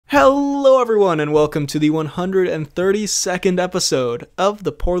Hello everyone and welcome to the 132nd episode of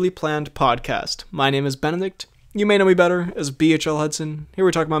the Poorly Planned Podcast. My name is Benedict. You may know me better as BHL Hudson. Here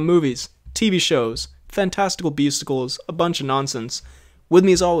we're talking about movies, TV shows, fantastical beasticles, a bunch of nonsense. With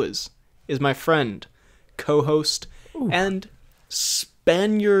me as always is my friend, co-host, and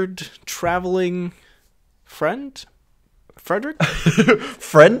Spaniard traveling friend? Frederick?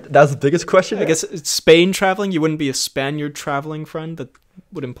 Friend? That's the biggest question? I guess it's Spain traveling. You wouldn't be a Spaniard traveling friend. That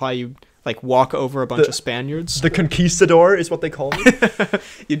would imply you like walk over a bunch of Spaniards. The conquistador is what they call me.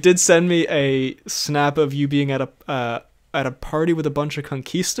 You did send me a snap of you being at a party with a bunch of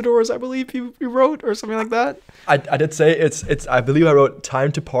conquistadors, I believe you wrote, or something like that. I did say it's I believe I wrote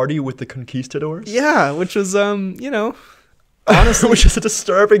time to party with the conquistadors. Yeah, which was honestly, which is a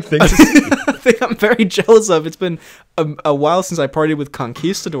disturbing thing to see. I think I'm very jealous of. It's been a while since I partied with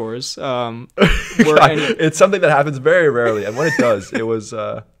conquistadors. It's something that happens very rarely, and when it does,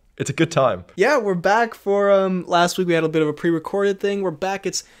 it's a good time. Yeah, we're back for last week we had a bit of a pre-recorded thing. We're back.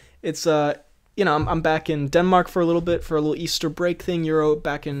 I'm back in Denmark for a little bit for a little Easter break thing. You're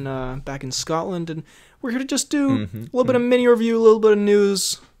back in Scotland, and we're here to just do a little bit of mini review, a little bit of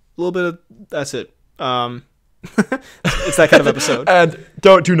news, a little bit of that's it. It's that kind of episode. And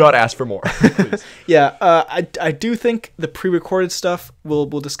do not ask for more, please. Yeah, I do think the pre-recorded stuff we'll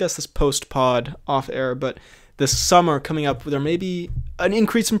discuss this post-pod off air, but this summer coming up there may be an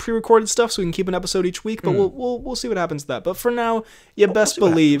increase in pre-recorded stuff so we can keep an episode each week, but we'll see what happens to that. But for now, you best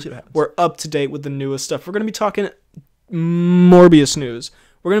believe we're up to date with the newest stuff. We're going to be talking Morbius news.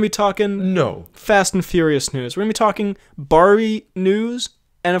 We're going to be talking Fast and Furious news. We're going to be talking Barbie news.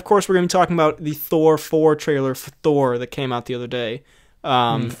 And of course, we're going to be talking about the Thor 4 trailer for Thor that came out the other day.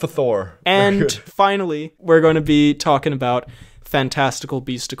 For Thor. And finally, we're going to be talking about fantastical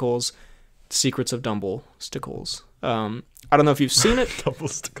beasticles, Secrets of Dumbledore. I don't know if you've seen it,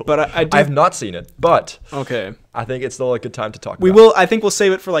 but I have not seen it, but okay. I think it's still a good time to talk about. I think we'll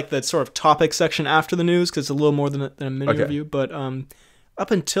save it for like the sort of topic section after the news because it's a little more than a mini review. But up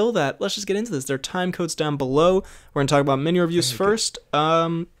until that, let's just get into this. There are time codes down below. We're going to talk about mini reviews first.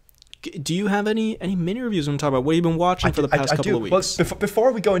 Do you have any mini reviews we're going to talk about? What have you been watching for the past couple of weeks? Well,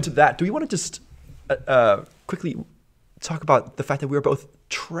 before we go into that, do we want to just quickly talk about the fact that we're both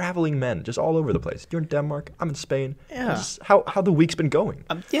traveling men, just all over the place? You're in Denmark, I'm in Spain. Yeah. Just how the week's been going.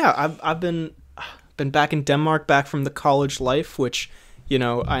 I've been back in Denmark, back from the college life, which,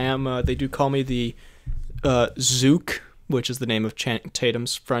 I am, they do call me the Zook, which is the name of Channing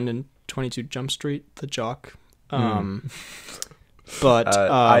Tatum's friend in 22 Jump Street, the jock. But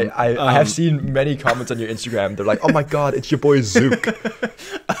I have seen many comments on your Instagram. They're like, "Oh my God, it's your boy Zook."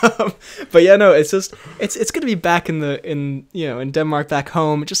 But yeah, no, it's just it's gonna be back in Denmark, back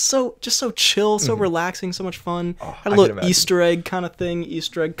home. Just so chill, so relaxing, so much fun. Had a little Easter egg kind of thing,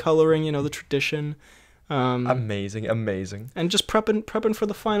 Easter egg coloring, the tradition. Amazing. And just prepping for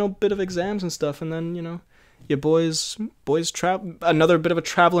the final bit of exams and stuff, and then your boys another bit of a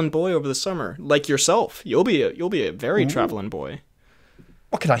traveling boy over the summer, like yourself. You'll be a very traveling boy.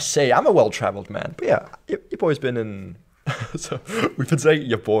 What can I say? I'm a well-traveled man. But yeah, your boy's been in. So we've been saying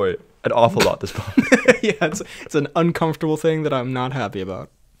your boy an awful lot this pod. Yeah, it's an uncomfortable thing that I'm not happy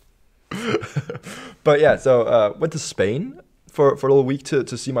about. But yeah, so went to Spain for a little week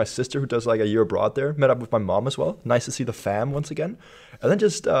to see my sister who does like a year abroad there. Met up with my mom as well. Nice to see the fam once again. And then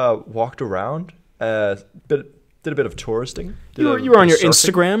just walked around. Did a bit of touristing. You were on your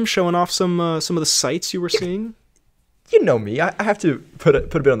Instagram showing off some of the sights you were seeing. You know me. I have to put a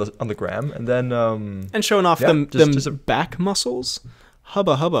bit on the gram, and then and showing off them back muscles.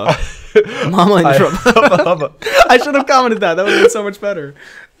 Hubba hubba, mama in trouble. Hubba hubba. I should have commented that. That would have been so much better.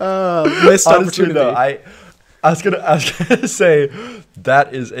 Missed opportunity. No, I was gonna say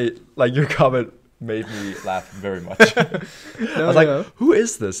that is your comment made me laugh very much. I was like, who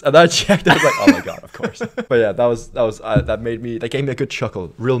is this? And then I checked and I was like, oh my God, of course. But yeah, that gave me a good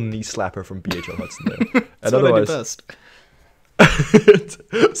chuckle. Real knee slapper from BHL Hudson there. That's what I do best.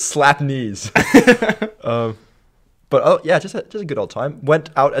 Slap knees. But yeah, just a good old time.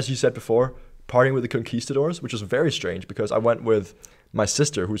 Went out, as you said before, partying with the conquistadors, which was very strange because I went with my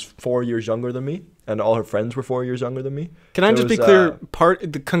sister, who's 4 years younger than me, and all her friends were 4 years younger than me. Can I just be clear?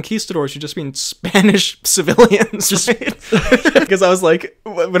 The conquistadors should just mean Spanish civilians, right? Because I was like,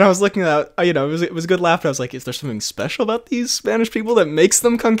 when I was looking at, it was a good laugh. I was like, is there something special about these Spanish people that makes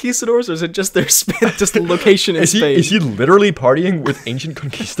them conquistadors, or is it just just the location in Spain? Is he literally partying with ancient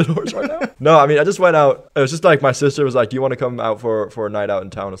conquistadors right now? No, I mean, I just went out. It was just like my sister was like, "Do you want to come out for a night out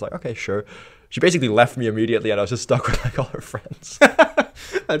in town?" I was like, "Okay, sure." she basically left me immediately, and I was just stuck with like all her friends.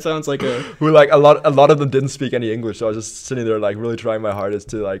 That sounds like a who like a lot of them didn't speak any English, so I was just sitting there like really trying my hardest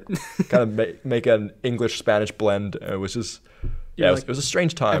to like kind of make an English Spanish blend. It was just it was a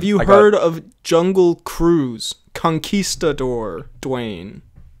strange time. Have you heard of Jungle Cruise Conquistador, Dwayne?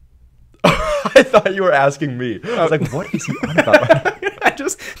 I thought you were asking me. I was like, what is he on about? I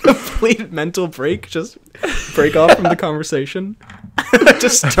just complete mental break. Just break off from the conversation.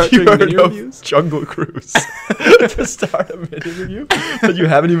 Just start doing mini reviews. Jungle Cruise. To start a mini review that you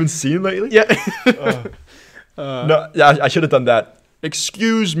haven't even seen lately. Yeah. I should have done that.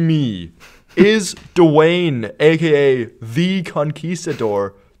 Excuse me. Is Dwayne, aka the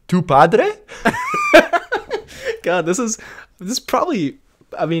Conquistador, tu padre? God, this is probably.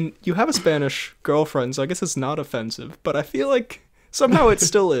 I mean, you have a Spanish girlfriend, so I guess it's not offensive. But I feel like somehow it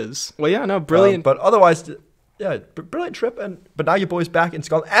still is. Well, yeah, no, brilliant. But otherwise, yeah, brilliant trip. But now your boy's back in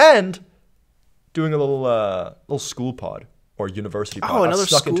Scotland and doing a little school pod or university pod. Oh, another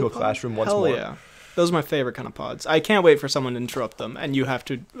stuck school into a pod? classroom once Hell more. Yeah. Those are my favorite kind of pods. I can't wait for someone to interrupt them, and you have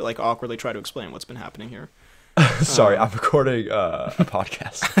to like awkwardly try to explain what's been happening here. Sorry, I'm recording a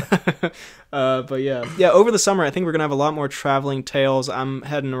podcast. But yeah. Over the summer, I think we're gonna have a lot more traveling tales. I'm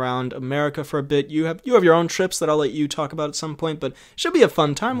heading around America for a bit. You have your own trips that I'll let you talk about at some point, but should be a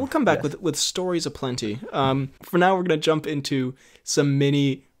fun time. We'll come back with stories aplenty. For now, we're gonna jump into some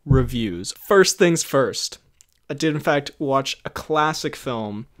mini reviews. First things first. I did in fact watch a classic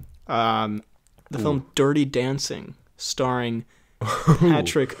film, the film Dirty Dancing, starring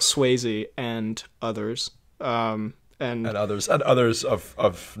Patrick Swayze and others. And others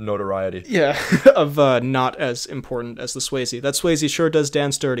of notoriety. Yeah, of not as important as the Swayze. That Swayze sure does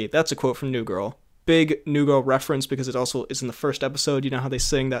dance dirty. That's a quote from New Girl. Big New Girl reference because it also is in the first episode. You know how they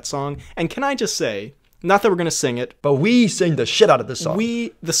sing that song? And can I just say, not that we're going to sing it, but we sing the shit out of this song.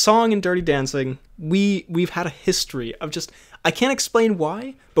 The song in Dirty Dancing, we've had a history of just, I can't explain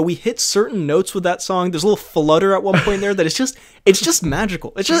why, but we hit certain notes with that song. There's a little flutter at one point there that it's just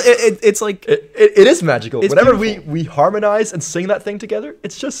magical. It's just, it's like... It is magical. Whenever we harmonize and sing that thing together,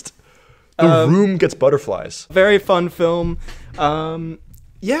 it's just, the room gets butterflies. Very fun film.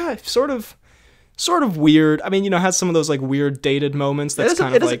 Yeah, sort of weird. I mean, it has some of those like weird dated moments. That's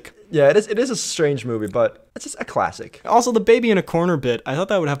it is a strange movie, but it's just a classic. Also, the baby in a corner bit, I thought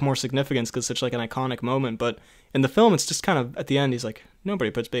that would have more significance because it's such like an iconic moment. But in the film, it's just kind of at the end. He's like, nobody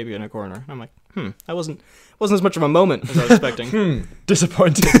puts baby in a corner. And I'm like, that wasn't as much of a moment as I was expecting.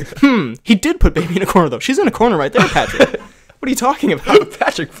 Disappointing. He did put baby in a corner though. She's in a corner right there, Patrick. What are you talking about?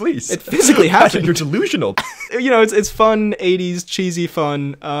 Patrick, please. It physically happened. Patrick, you're delusional. It's fun, 80s, cheesy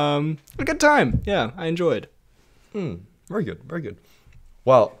fun. A good time. Yeah, I enjoyed. Very good, very good.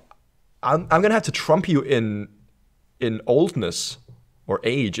 Well, I'm going to have to trump you in oldness or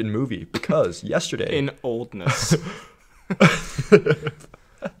age in movie because yesterday... In oldness.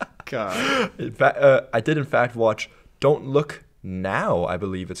 God. In fact, I did in fact watch Don't Look Now, I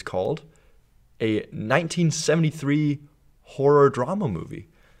believe it's called. A 1973... horror drama movie.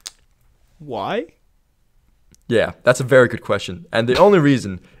 Why? Yeah, that's a very good question. And the only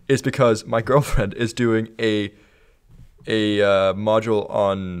reason is because my girlfriend is doing a module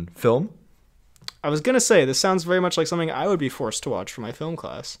on film. I was going to say, this sounds very much like something I would be forced to watch for my film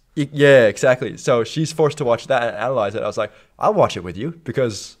class. Yeah, exactly. So she's forced to watch that and analyze it. I was like, I'll watch it with you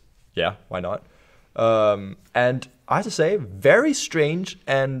because, yeah, why not? And I have to say, very strange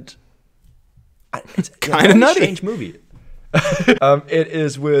and it's kind of nutty. Strange movie. It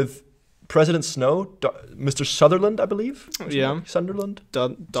is with President Snow, Mr. Sutherland, I believe. Yeah. Sunderland?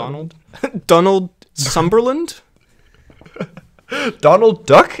 Donald? Donald Sumberland? Donald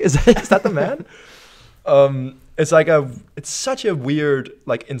Duck? Is that the man? It's such a weird,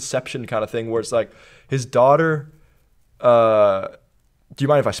 like, Inception kind of thing where it's like his daughter, do you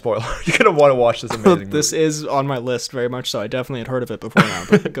mind if I spoil? You're going to want to watch this amazing movie. This is on my list very much so. I definitely had heard of it before now,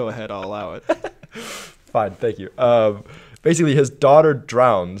 but go ahead, I'll allow it. Fine, thank you. Basically, his daughter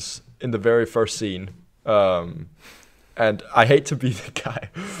drowns in the very first scene. And I hate to be the guy,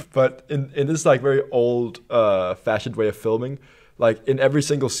 but in this like very old fashioned way of filming, like in every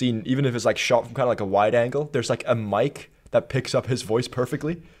single scene, even if it's like shot from kind of like a wide angle, there's like a mic that picks up his voice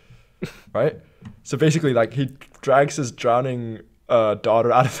perfectly, right? So basically, like he drags his drowning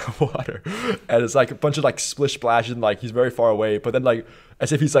daughter out of the water, and it's like a bunch of like splish splash and like he's very far away, but then like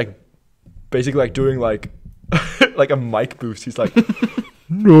as if he's like basically like doing like like a mic boost. He's like,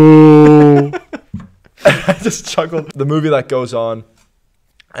 no. I just chuckled. The movie that goes on,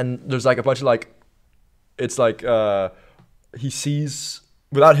 and there's like a bunch of like, it's like he sees,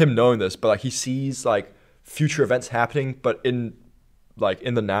 without him knowing this, but like he sees like future events happening, but in like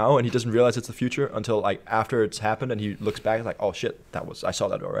in the now, and he doesn't realize it's the future until like after it's happened, and he looks back like, oh shit, I saw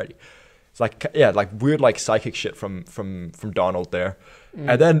that already. It's like, yeah, like weird like psychic shit from Donald there.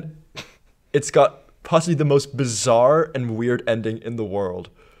 And then it's got possibly the most bizarre and weird ending in the world,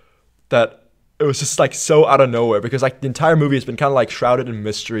 that it was just like so out of nowhere, because like the entire movie has been kind of like shrouded in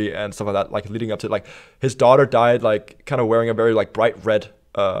mystery and stuff like that, like leading up to like his daughter died like kind of wearing a very like bright red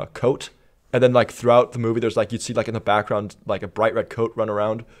coat, and then like throughout the movie there's like you'd see like in the background like a bright red coat run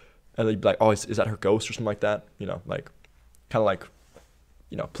around, and you'd be like, oh, is that her ghost or something like that, you know, like kind of like,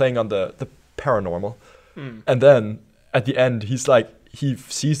 you know, playing on the paranormal. And then at the end he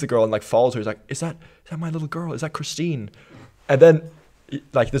sees the girl and like follows her. He's like, is that my little girl? Is that Christine? And then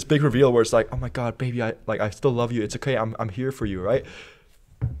like this big reveal where it's like, oh my god, baby, I still love you, it's okay, I'm here for you, right?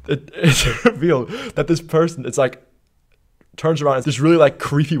 It's revealed that this person, it's like, turns around, it's this really like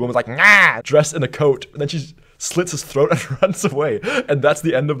creepy woman like, nah, dressed in a coat, and then she slits his throat and runs away, and that's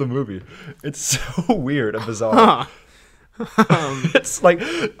the end of the movie. It's so weird and bizarre. It's like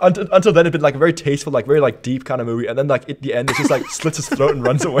until then it'd been like a very tasteful, like very like deep kind of movie, and then like at the end it's just like slits his throat and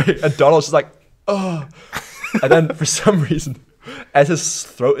runs away, and Donald's just like, oh. And then for some reason, as his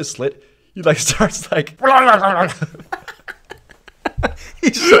throat is slit, he like starts like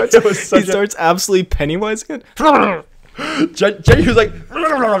he starts absolutely Pennywise again. Jenny was like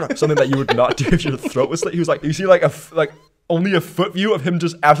something that you would not do if your throat was slit. He was like, you see like only a foot view of him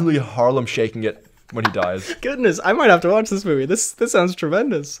just absolutely Harlem shaking it when he dies. Goodness, I might have to watch this movie. This sounds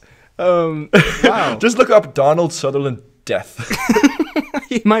tremendous. Wow. Just look up Donald Sutherland death.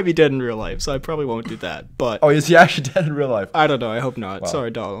 He might be dead in real life, so I probably won't do that. But oh, is he actually dead in real life? I don't know. I hope not. Wow. Sorry,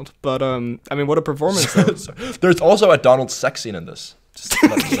 Donald. But I mean, what a performance! There's also a Donald sex scene in this. Just to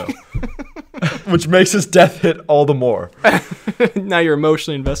let you know. Which makes his death hit all the more. Now you're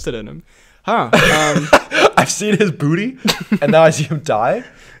emotionally invested in him. Huh. I've seen his booty, and now I see him die.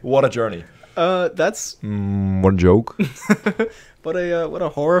 What a journey. That's what a joke. What a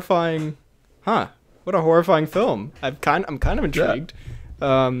horrifying, what a horrifying film. I'm kind of intrigued.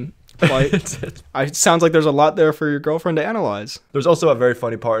 Yeah. It sounds like there's a lot there for your girlfriend to analyze. There's also a very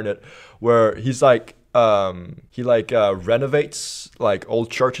funny part in it where he's like, he renovates like old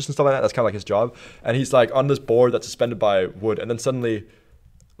churches and stuff like that. That's kind of like his job. And he's like on this board that's suspended by wood, and then suddenly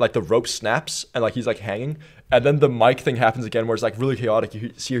like the rope snaps and like he's like hanging, and then the mic thing happens again where it's like really chaotic.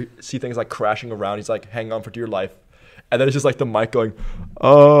 You see things like crashing around. He's like hanging on for dear life, and then it's just like the mic going,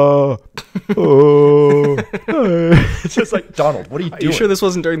 it's just like, Donald, what are you doing? Are you sure this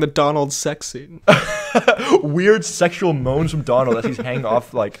wasn't during the Donald sex scene? Weird sexual moans from Donald as he's hanging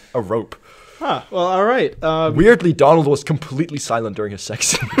off like a rope. Huh, well, all right. Weirdly, Donald was completely silent during his sex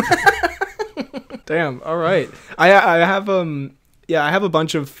scene. Damn, all right. I have a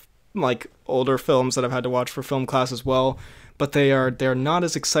bunch of like older films that I've had to watch for film class as well, but they're not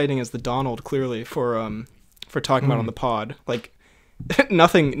as exciting as the Donald, clearly, for talking about on the pod. Like,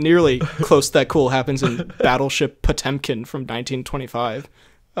 nothing nearly close to that cool happens in Battleship Potemkin from 1925.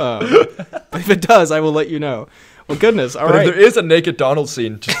 But if it does, I will let you know. Well, goodness, all right. If there is a naked Donald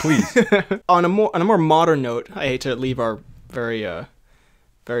scene, just please. On a more modern note, I hate to leave our very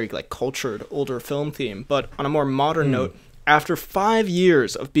like cultured older film theme, but on a more modern note, after 5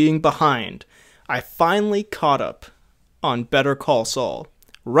 years of being behind, I finally caught up on Better Call Saul.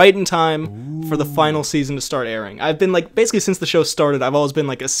 Right in time for the final season to start airing. I've been like, basically since the show started, I've always been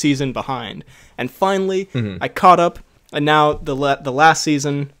like a season behind. And finally, I caught up, and now the last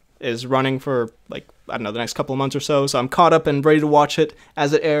season is running for like, I don't know, the next couple of months or so. So I'm caught up and ready to watch it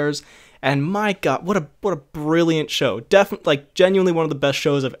as it airs. And my God, what a brilliant show. Definitely, like, genuinely one of the best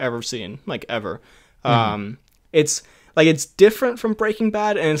shows I've ever seen, like, ever. It's different from Breaking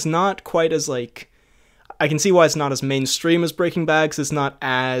Bad, and it's not quite as like, I can see why it's not as mainstream as Breaking Bad, because it's not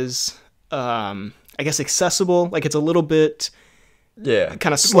as, I guess, accessible. Like, it's a little bit, kind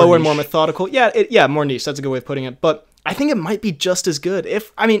of slower and more methodical. Yeah, more niche. That's a good way of putting it. But I think it might be just as good.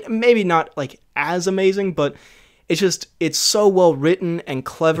 Maybe not like as amazing, but it's so well written and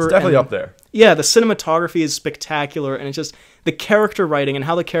clever. It's definitely up there. Yeah, the cinematography is spectacular, and it's just the character writing and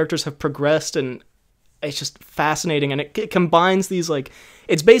how the characters have progressed, and it's just fascinating. And it combines these, like,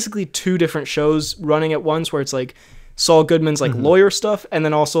 it's basically two different shows running at once, where it's like Saul Goodman's like lawyer stuff, and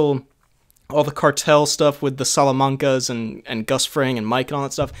then also all the cartel stuff with the Salamancas and Gus Fring and Mike and all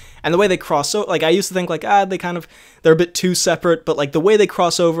that stuff. And the way they cross over, like, I used to think like, they're a bit too separate, but like the way they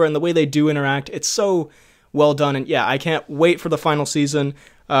cross over and the way they do interact, it's so well done. And yeah, I can't wait for the final season.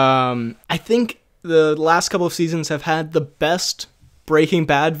 I think the last couple of seasons have had the best Breaking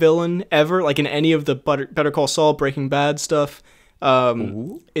Bad villain ever, like in any of the Better Call Saul, Breaking Bad stuff. I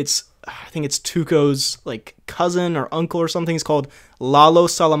think it's Tuco's like cousin or uncle or something. He's called Lalo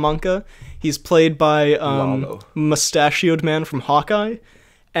Salamanca. He's played by mustachioed man from Hawkeye,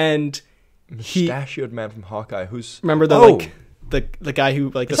 and mustachioed man from Hawkeye. Who's remember the guy who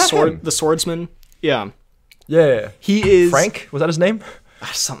like the swordsman? Yeah. He is Frank. Was that his name?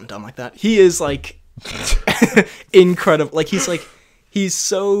 Something dumb like that. He is like incredible. Like he's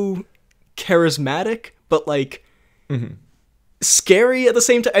so charismatic, but like scary at the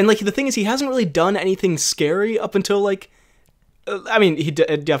same time. And like the thing is, he hasn't really done anything scary up until like. I mean, he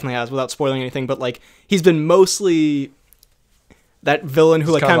definitely has, without spoiling anything. But like, he's been mostly that villain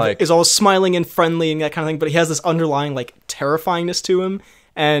who like kind of is always smiling and friendly and that kind of thing. But he has this underlying like terrifyingness to him.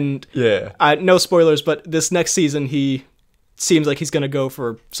 And no spoilers, but this next season he seems like he's gonna go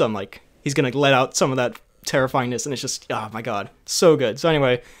for some like he's gonna let out some of that terrifyingness, and it's just oh my god, so good. So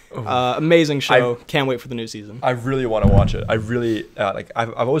anyway, amazing show. Can't wait for the new season. I really want to watch it. I really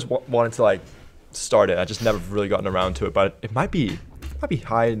I've always wanted to like start it. I just never really gotten around to it, but it might be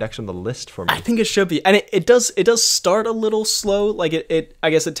high next on the list for me. I think it should be, and it does start a little slow. Like it I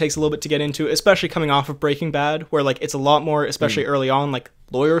guess it takes a little bit to get into, especially coming off of Breaking Bad, where like it's a lot more, especially early on, like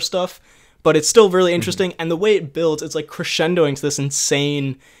lawyer stuff. But it's still really interesting, and the way it builds, it's like crescendoing to this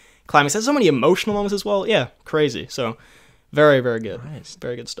insane climax. It has so many emotional moments as well. Yeah, crazy. So very, very good. Nice.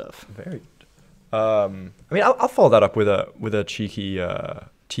 Very good stuff. Very good. I mean, I'll follow that up with a cheeky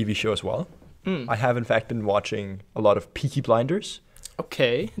TV show as well. I have in fact been watching a lot of Peaky Blinders.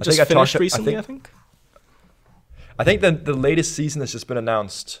 Okay, just finished recently, I think. I think that the latest season has just been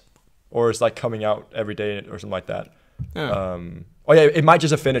announced, or is like coming out every day or something like that. Oh yeah, it might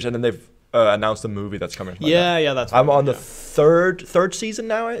just have finished, and then they've announced a movie that's coming. Yeah, that's. I'm on the third season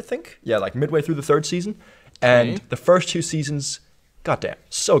now, I think. Yeah, like midway through the third season, and the first two seasons, goddamn,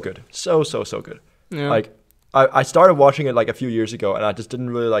 so good, so good. Yeah. Like I started watching it like a few years ago, and I just didn't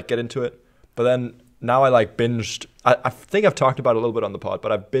really like get into it. But then now I like binged. I think I've talked about it a little bit on the pod,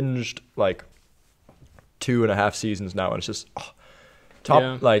 but I've binged like 2.5 seasons now, and it's just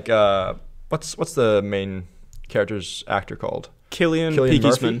like what's the main character's actor called? Cillian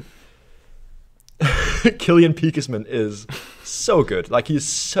Peakesman. Cillian Peakesman is so good. Like he's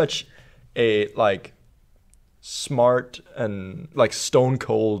such a like smart and like stone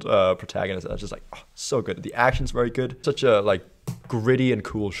cold protagonist. That's just like so good. The action's very good. Such a like gritty and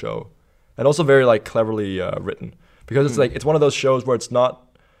cool show. And also very like cleverly written, because it's like it's one of those shows where it's not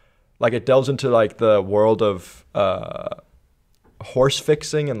like it delves into like the world of horse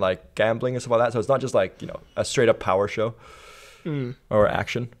fixing and like gambling and stuff like that. So it's not just like, you know, a straight up power show or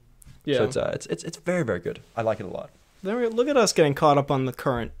action. Yeah. So it's very, very good. I like it a lot. Look at us getting caught up on the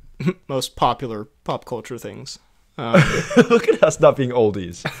current most popular pop culture things. Look at us not being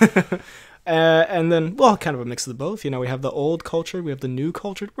oldies. And then, well, kind of a mix of the both. You know, we have the old culture, we have the new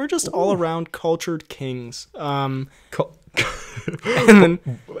culture. We're just all around cultured kings. And then,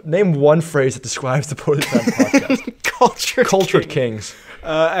 name one phrase that describes the Poorly Planned podcast. Cultured kings.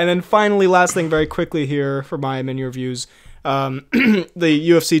 And then finally, last thing very quickly here for my mini reviews. The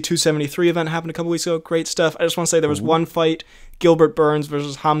UFC 273 event happened a couple weeks ago. Great stuff. I just want to say there was one fight, Gilbert Burns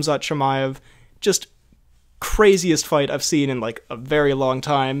versus Khamzat Chimaev. Just craziest fight I've seen in like a very long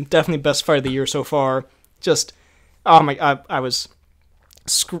time. Definitely best fight of the year so far. Just oh my, I was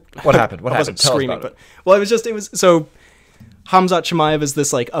what happened? What I happened? wasn't screaming, but well, it was so Khamzat Chimaev is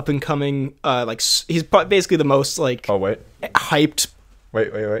this like up and coming like he's basically the most like hyped.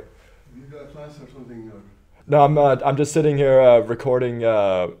 Wait. You got class or something? No, I'm just sitting here recording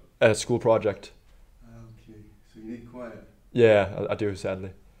a school project. Okay, so you need quiet. Yeah, I do,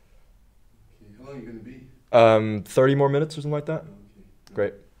 sadly. Okay, how long are you gonna be? 30 more minutes or something like that. Okay.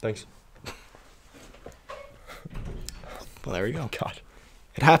 Great, thanks. Well, there you go. God,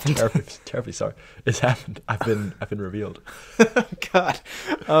 it happened. Terribly sorry. It's happened. I've been revealed. God.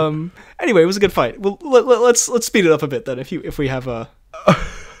 Anyway, it was a good fight. Well, let's speed it up a bit then. If we have a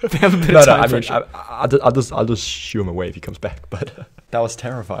bit of time. I mean, I'll just shoo him away if he comes back. But that was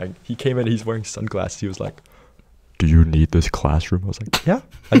terrifying. He came in. He's wearing sunglasses. He was like, "Do you need this classroom?" I was like, "Yeah,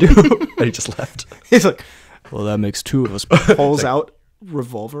 I do." And he just left. He's like, "Well, that makes two of us." Pulls out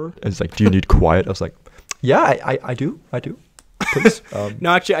revolver. And he's like, "Do you need quiet?" I was like, "Yeah, I do. Please."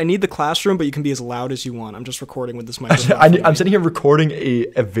 No, actually, I need the classroom, but you can be as loud as you want. I'm just recording with this microphone. I'm sitting here recording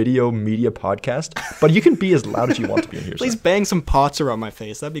a video media podcast, but you can be as loud as you want to be in here. Please bang some pots around my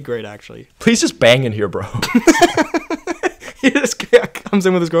face. That'd be great, actually. Please just bang in here, bro. He just comes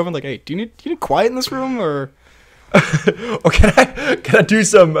in with his girlfriend like, "Hey, do you need quiet in this room, or?" Or can I do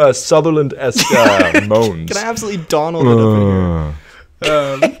some Sutherland-esque moans? Can I absolutely Donald it up in here?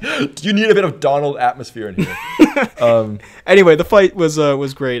 You need a bit of Donald atmosphere in here. Anyway, the fight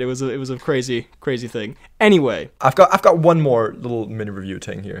was great. It was a crazy thing. Anyway, I've got one more little mini review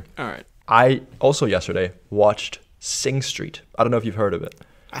thing here. All right. I also yesterday watched Sing Street. I don't know if you've heard of it.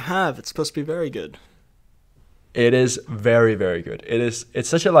 I have. It's supposed to be very good. It is very, very good. It's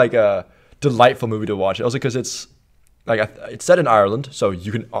such a delightful movie to watch. Also because it's it's set in Ireland, so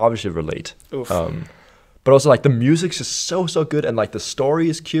you can obviously relate. Oof. But also the music's just so the the story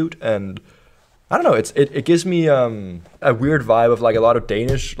is cute, and I don't know, it gives me a weird vibe of a lot of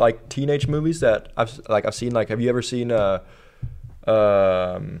Danish teenage movies that I've seen. Have you ever seen No,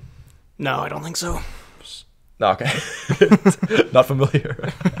 I don't think so. No, okay. Not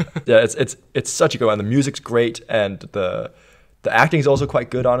familiar. Yeah, it's such a good one. The music's great, and the acting is also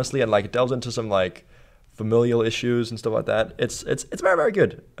quite good, honestly, and it delves into some familial issues and stuff like that. It's very, very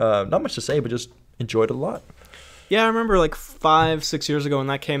good. Not much to say, but just enjoyed it a lot. Yeah, I remember 5-6 years ago when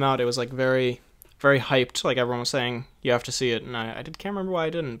that came out, it was very, very hyped. Everyone was saying you have to see it, and I can't remember why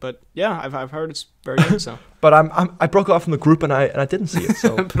I didn't. But yeah, I've heard it's very good. So. But I broke off from the group and I didn't see it.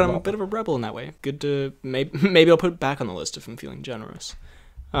 So but I'm a bit of a rebel in that way. Good to maybe I'll put it back on the list if I'm feeling generous.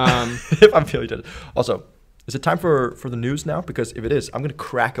 If I'm feeling generous. Also, is it time for the news now? Because if it is, I'm gonna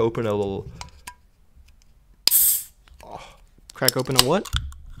crack open a little. Crack open a what?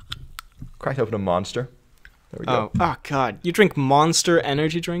 Cracked open a Monster. There we go. Oh God! You drink Monster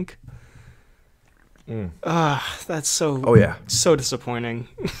energy drink? That's so. Oh yeah. So disappointing.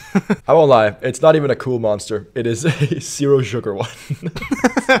 I won't lie. It's not even a cool Monster. It is a zero sugar one.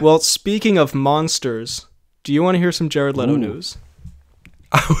 Well, speaking of monsters, do you want to hear some Jared Leto news?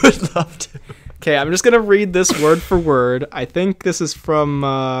 I would love to. Okay, I'm just gonna read this word for word. I think this is from.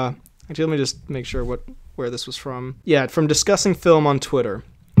 Actually, let me just make sure where this was from. Yeah, from Discussing Film on Twitter.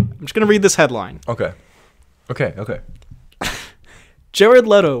 I'm just gonna read this headline. Okay. Jared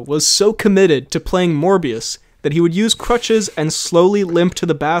Leto was so committed to playing Morbius that he would use crutches and slowly limp to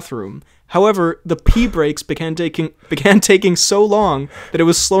the bathroom. However, the pee breaks began taking so long that it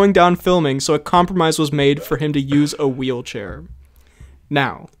was slowing down filming, so a compromise was made for him to use a wheelchair.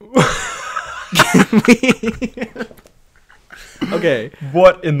 Now, okay.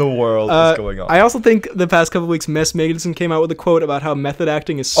 What in the world is going on? I also think the past couple of weeks, Mess Magnuson came out with a quote about how method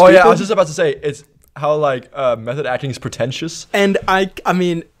acting is stupid. Oh yeah, I was just about to say it's how method acting is pretentious. And I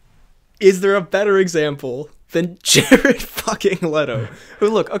mean, is there a better example than Jared fucking Leto? Who,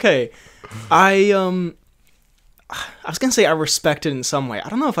 look, okay, I was gonna say I respect it in some way. I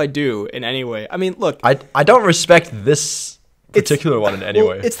don't know if I do in any way. I mean, look, I don't respect this particular one in any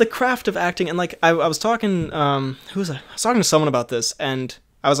way. It's the craft of acting, and I was talking I was talking to someone about this, and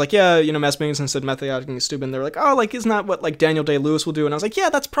I was like, yeah, Mess Magnuson said method acting is stupid, and they were like, oh, isn't that what Daniel Day-Lewis will do? And I was like, yeah,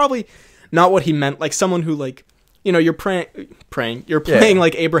 that's probably not what he meant. Someone who you're playing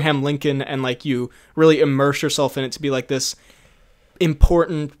Abraham Lincoln, and you really immerse yourself in it to be this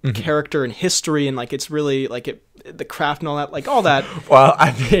important character in history, and it's really the craft and all that, all that. Well,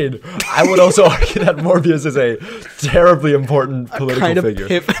 I mean, I would also argue that Morbius is a terribly important political figure.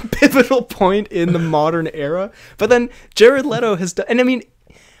 Pivotal point in the modern era. But then Jared Leto has done, and I mean,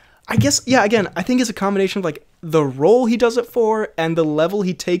 I guess, yeah, again, I think it's a combination of the role he does it for and the level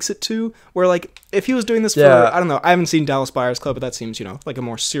he takes it to, where if he was doing this for, I don't know, I haven't seen Dallas Buyers Club, but that seems, like a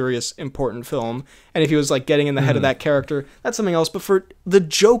more serious, important film. And if he was getting in the head of that character, that's something else. But for the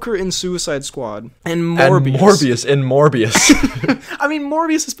Joker in Suicide Squad and Morbius in Morbius. I mean,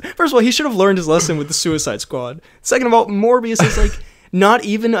 Morbius is, first of all, he should have learned his lesson with the Suicide Squad. Second of all, Morbius is not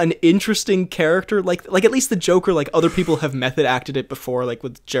even an interesting character. At least the Joker, other people have method acted it before,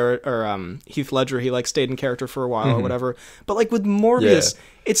 with Jared or Heath Ledger, he stayed in character for a while or whatever. But with Morbius,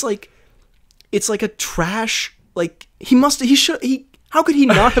 it's a trash. How could he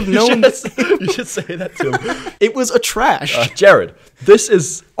not have known that? You should say that to him. It was a trash. Jared, this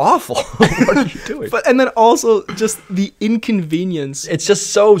is awful. What are you doing? And then also just the inconvenience. It's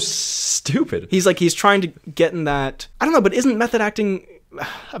just so stupid. He's trying to get in that, I don't know, but isn't method acting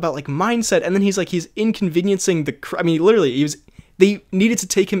about mindset? And then he's inconveniencing I mean, literally, they needed to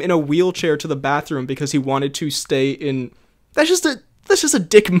take him in a wheelchair to the bathroom because he wanted to stay in. That's just a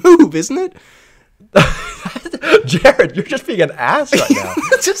dick move, isn't it? Jared, you're just being an ass right now.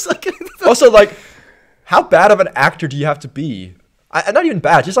 Just also, how bad of an actor do you have to be? Not even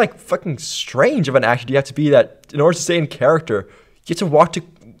bad, just fucking strange of an actor do you have to be that in order to stay in character, you have to walk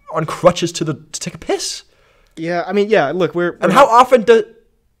on crutches to take a piss? Yeah, I mean, yeah. Look, and how often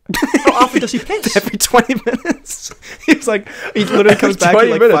How often does he piss? Every 20 minutes. He literally comes back in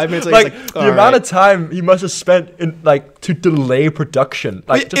like 5 minutes. Like the amount of time he must have spent in to delay production.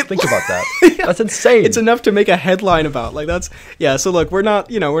 Just think about that. Yeah. That's insane. It's enough to make a headline about. So look, we're not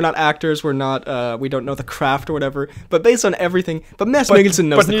actors. We're not. We don't know the craft or whatever. But based on everything, Mads Mikkelsen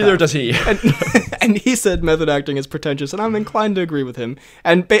knows. But neither does he. And he said method acting is pretentious, and I'm inclined to agree with him.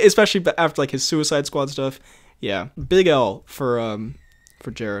 And especially after his Suicide Squad stuff. Yeah, big L for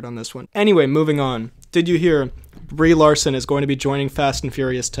Jared on this one. Anyway, moving on. Did you hear Brie Larson is going to be joining Fast and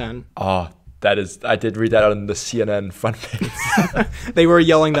Furious 10? Oh, I did read that on the CNN front page. They were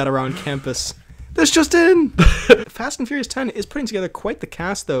yelling that around campus. This just in! Fast and Furious 10 is putting together quite the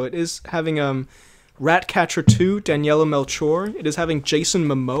cast, though. It is having Ratcatcher 2, Daniela Melchior. It is having Jason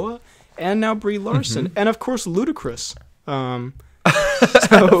Momoa, and now Brie Larson. And, of course, Ludacris.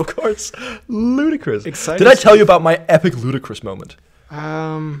 Of course, Ludacris. Exciting. Did I tell you about my epic Ludacris moment?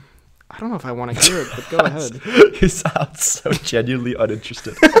 I don't know if I want to hear it, but go ahead. You sound so genuinely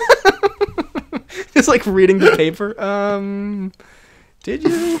uninterested. It's like reading the paper. Did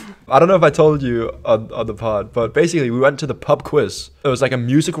you? I don't know if I told you on the pod, but basically we went to the pub quiz. It was like a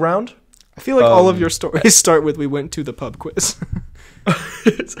music round. I feel like all of your stories start with "we went to the pub quiz."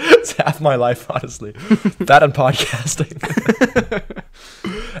 it's half my life, honestly. That and podcasting.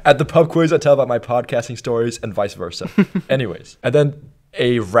 At the pub quiz, I tell about my podcasting stories and vice versa. Anyways, and then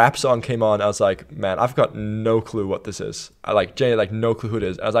a rap song came on. I was like, man, I've got no clue what this is. No clue who it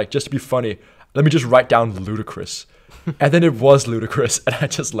is. I was like, just to be funny, let me just write down Ludacris. And then it was Ludacris, and I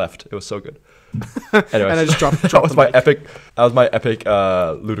just left. It was so good. Anyways, and I just dropped that was my epic. That was my epic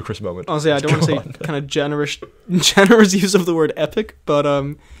Ludacris moment. Honestly, I don't want to say kind of generous use of the word epic, but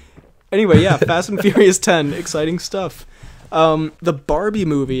anyway, yeah, Fast and Furious 10, exciting stuff. The Barbie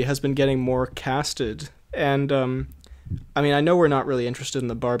movie has been getting more casted, and I know we're not really interested in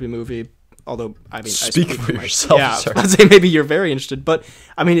the Barbie movie, although speak for yourself. Yeah, sir. I'd say maybe you're very interested, but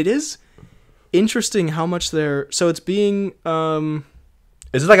it is interesting how much so it's being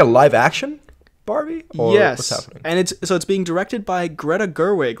Is it like a live action Barbie? Or yes, what's happening? And it's being directed by Greta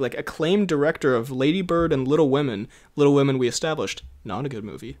Gerwig, acclaimed director of Lady Bird and Little Women. Little Women, we established, not a good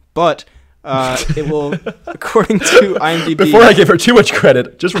movie, but it will, according to IMDb. Before I give her too much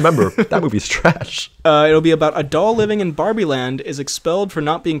credit, just remember that movie's trash. It'll be about a doll living in Barbie Land is expelled for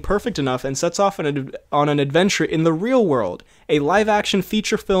not being perfect enough and sets off on an adventure in the real world. A live-action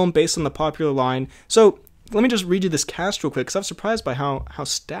feature film based on the popular line. So let me just read you this cast real quick, because I'm surprised by how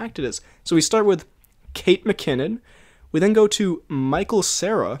stacked it is. So we start with Kate McKinnon. We then go to Michael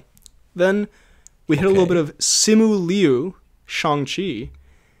Cera. Then we hit a little bit of Simu Liu, Shang-Chi.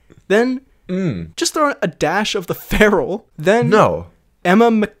 Then just throw a dash of the Feral. Then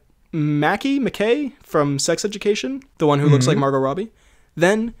Emma McKay from Sex Education, the one who looks like Margot Robbie.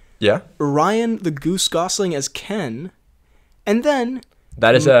 Then Ryan the Goose Gosling as Ken. And then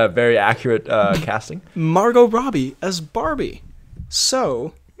that is a very accurate casting. Margot Robbie as Barbie.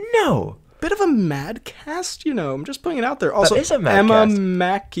 So bit of a mad cast, I'm just putting it out there. Also, that is a mad Emma cast.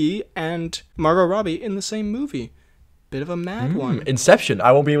 Mackey and Margot Robbie in the same movie. Bit of a mad one. Inception.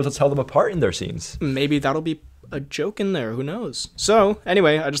 I won't be able to tell them apart in their scenes. Maybe that'll be a joke in there. Who knows? So,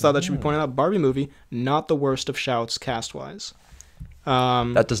 anyway, I just thought that should be pointed out. Barbie movie, not the worst of shouts cast-wise.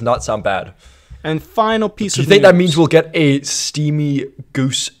 That does not sound bad. And final piece of news. Do you think that means we'll get a steamy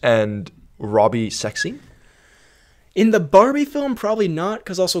Goose and Robbie sex scene? In the Barbie film, probably not,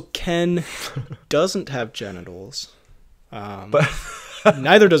 because also Ken doesn't have genitals. But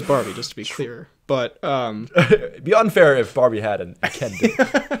neither does Barbie, just to be clear. But it'd be unfair if Barbie had and Ken did.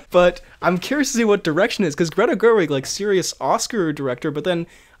 But I'm curious to see what direction it is, because Greta Gerwig, serious Oscar director, but then,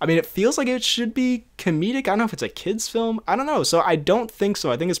 it feels like it should be comedic. I don't know if it's a kid's film. I don't know. So I don't think so.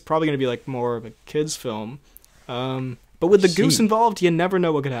 I think it's probably going to be more of a kid's film. But with the goose involved, you never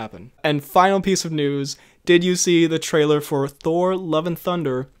know what could happen. And final piece of news, did you see the trailer for Thor Love and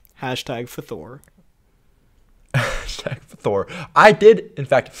Thunder? # for Thor. # for Thor. I did, in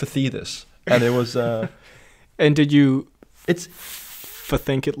fact, see this. And it was and did you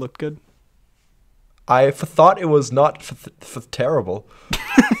think it looked good? I thought it was not terrible.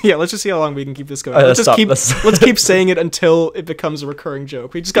 Yeah, let's just see how long we can keep this going. Let's keep saying it until it becomes a recurring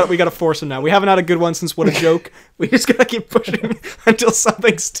joke. We gotta force it now. We haven't had a good one since What a Joke. We just gotta keep pushing until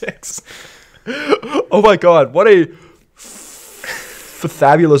something sticks. Oh my god, what a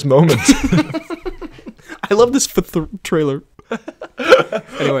fabulous moment. I love this trailer.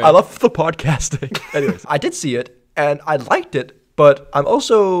 Anyway, I love the podcasting. Anyways, I did see it and I liked it, but I'm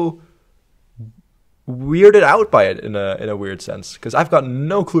also weirded out by it in a weird sense, because I've got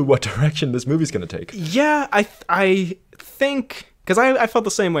no clue what direction this movie's gonna take. Yeah, I think because I felt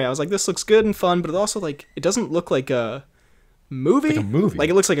the same way. I was like, this looks good and fun, but it also like it doesn't look like a movie. Like a movie. Like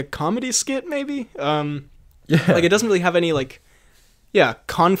it looks like a comedy skit maybe. Yeah. Like it doesn't really have any like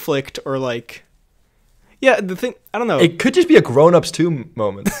conflict or like the thing, I don't know. It could just be a Grown-Ups 2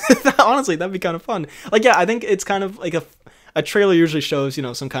 moment. Honestly, that'd be kind of fun. Like I think it's kind of like a trailer usually shows,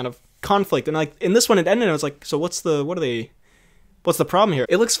 some kind of conflict, and like in this one it ended and I was like, so what's the problem here?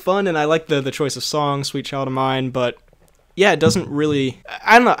 It looks fun and I like the choice of song, Sweet Child of Mine, but yeah, it doesn't really,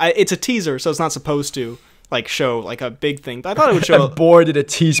 I don't know, it's a teaser, so it's not supposed to like show like a big thing. But I thought it would show. And boy, did it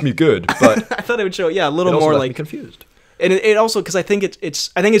tease me good. But I thought it would show, a little it also more left like me confused. And it also, because I think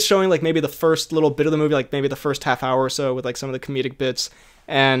it's showing like maybe the first little bit of the movie, like maybe the first half hour or so with like some of the comedic bits,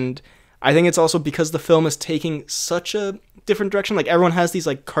 and I think it's also because the film is taking such a different direction. Like everyone has these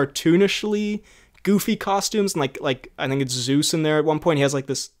like cartoonishly goofy costumes, and like I think it's Zeus in there at one point. He has like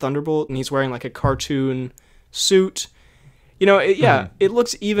this thunderbolt, and he's wearing like a cartoon suit. It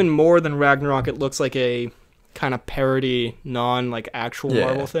looks even more than Ragnarok. It looks like a kind of parody, like actual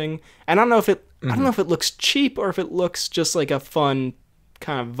Marvel thing. And I don't know if it looks cheap or if it looks just like a fun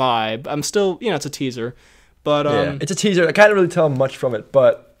kind of vibe. I'm still, it's a teaser, but it's a teaser. I can't really tell much from it,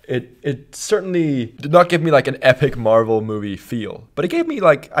 but it certainly did not give me like an epic Marvel movie feel. But it gave me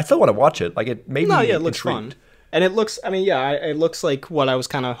like, I still want to watch it. Like it made me it looks intrigued. fun. And it looks, it looks like what I was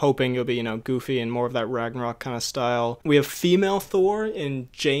kind of hoping it would be, goofy and more of that Ragnarok kind of style. We have female Thor in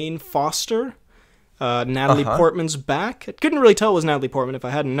Jane Foster. Natalie Portman's back. I couldn't really tell it was Natalie Portman if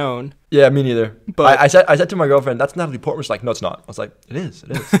I hadn't known. Yeah, me neither. But I said to my girlfriend, "That's Natalie Portman." She's like, "No, it's not." I was like, "It is.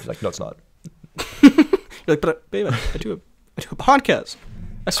 It is." She's like, "No, it's not." You're like, "But babe, I do a podcast.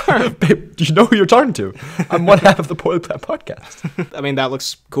 I swear." Babe, do you know who you're talking to? I'm one half of the Poorly Planned podcast. I mean, that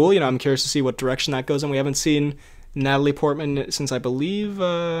looks cool. I'm curious to see what direction that goes in. We haven't seen Natalie Portman since I believe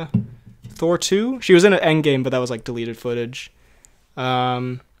Thor 2. She was in an Endgame, but that was like deleted footage.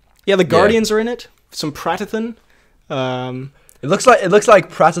 The Guardians are in it. Some Pratithan. It looks like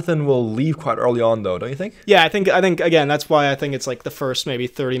Pratithan will leave quite early on, though, don't you think? Yeah, I think again that's why I think it's like the first maybe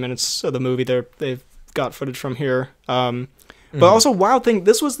 30 minutes of the movie they've got footage from here. But also, wild thing,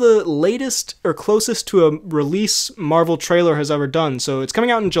 this was the latest or closest to a release Marvel trailer has ever done. So it's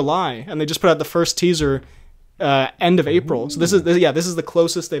coming out in July, and they just put out the first teaser end of April. So this is the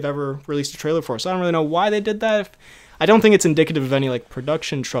closest they've ever released a trailer for. So I don't really know why they did that. I don't think it's indicative of any like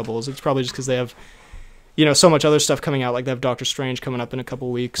production troubles. It's probably just because they have so much other stuff coming out, like they have Doctor Strange coming up in a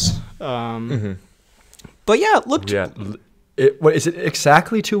couple weeks. But yeah, it looked... Yeah. What is it,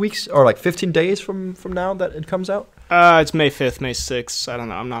 exactly 2 weeks or like 15 days from now that it comes out? It's May 5th, May 6th. I don't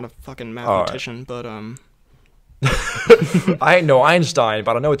know. I'm not a fucking mathematician, but... I ain't no Einstein,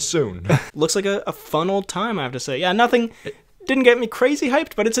 but I know it's soon. Looks like a fun old time, I have to say. Yeah, nothing... Didn't get me crazy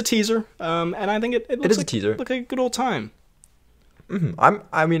hyped, but it's a teaser. And I think it looks a teaser. Look like a good old time.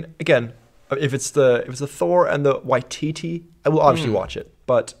 I mean, again... If it's the Thor and the Waititi, I will obviously watch it.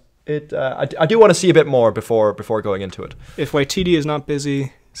 But I do want to see a bit more before going into it. If Waititi is not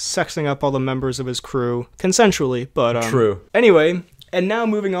busy sexing up all the members of his crew consensually, but true. Anyway, and now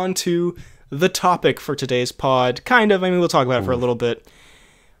moving on to the topic for today's pod. Kind of. I mean, we'll talk about it for a little bit.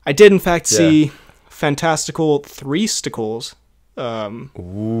 I did in fact see Fantastical Three-sticles.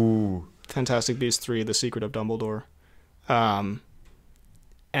 Fantastic Beasts 3: The Secret of Dumbledore.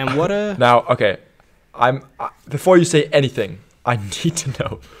 And what a... Now, okay, before you say anything, I need to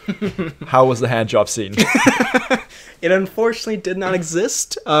know, how was the hand job scene? It unfortunately did not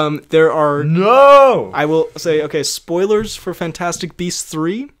exist. There are... No! I will say, okay, spoilers for Fantastic Beasts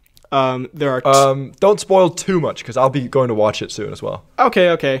 3. There are... Don't spoil too much, because I'll be going to watch it soon as well.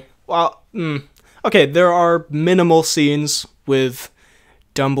 Okay. Well, okay, there are minimal scenes with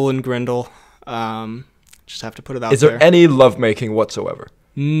Dumble and Grindel. Just have to put it out there. Is there any lovemaking whatsoever?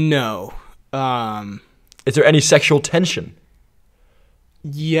 No. Is there any sexual tension?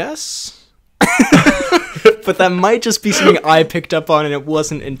 Yes. But that might just be something I picked up on and it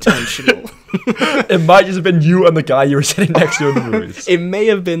wasn't intentional. It might just have been you and the guy you were sitting next to in the movies. It may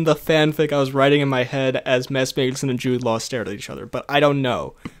have been the fanfic I was writing in my head as Mess Mason and Jude Law stared at each other, but I don't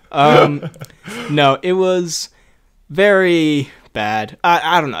know. No, it was very bad.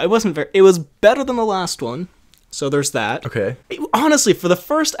 I don't know. It was better than the last one. So there's that. Okay. Honestly, for the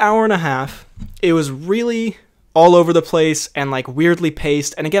first hour and a half, it was really all over the place and like weirdly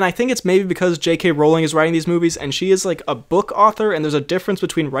paced. And again, I think it's maybe because J.K. Rowling is writing these movies and she is like a book author and there's a difference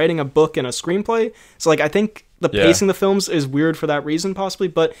between writing a book and a screenplay. So like I think the pacing of the films is weird for that reason possibly,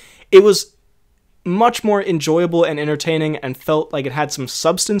 but it was much more enjoyable and entertaining and felt like it had some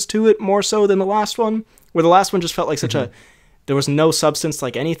substance to it more so than the last one, where the last one just felt like such a... There was no substance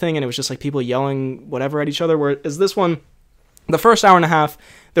like anything, and it was just like people yelling whatever at each other, whereas this one, The first hour and a half,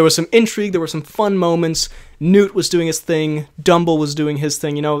 there was some intrigue, there were some fun moments. Newt was doing his thing, Dumble was doing his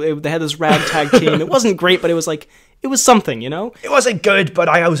thing, you know, they had this ragtag team. It wasn't great, but it was like, it was something, you know? It wasn't good, but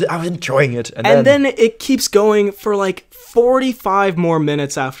I was enjoying it. And then it keeps going for like 45 more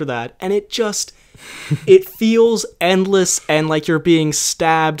minutes after that, and it just... it feels endless and like you're being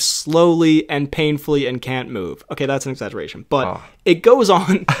stabbed slowly and painfully and can't move. Okay, that's an exaggeration, but it goes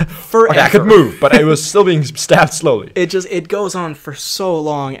on forever. Okay, I could move, but I was still being stabbed slowly. It goes on for so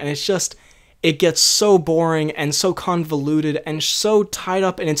long, and it gets so boring and so convoluted and so tied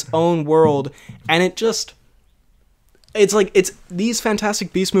up in its own world, and it's these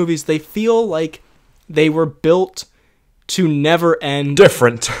Fantastic Beasts movies, they feel like they were built to never end.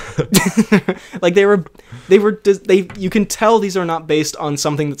 Different. Like you can tell these are not based on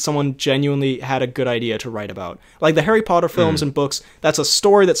something that someone genuinely had a good idea to write about. Like the Harry Potter films and books, that's a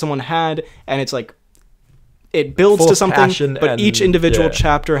story that someone had, and it's like it builds full to of something, passion, but and each individual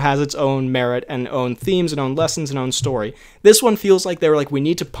chapter has its own merit and own themes and own lessons and own story. This one feels like they were like, we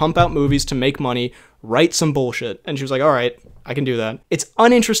need to pump out movies to make money, write some bullshit. And she was like, all right, I can do that. It's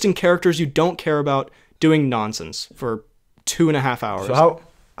uninteresting characters you don't care about doing nonsense for 2.5 hours. So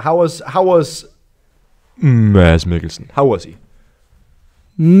how was Mads Mikkelsen? How was he?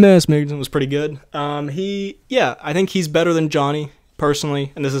 Mads Mikkelsen was pretty good. I think he's better than Johnny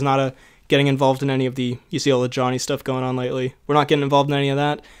personally, and this is not a getting involved in any of the, you see all the Johnny stuff going on lately. We're not getting involved in any of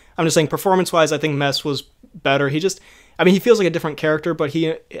that. I'm just saying performance-wise, I think Mess was better. He feels like a different character, but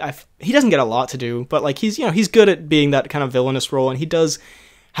he doesn't get a lot to do, but like he's good at being that kind of villainous role, and he does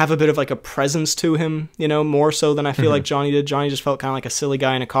have a bit of like a presence to him, you know, more so than I feel like Johnny did. Johnny just felt kind of like a silly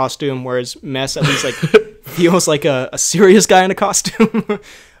guy in a costume, whereas Mess at least like feels like a serious guy in a costume.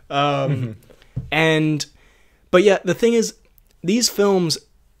 But yeah, the thing is, these films,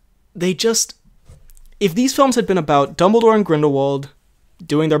 if these films had been about Dumbledore and Grindelwald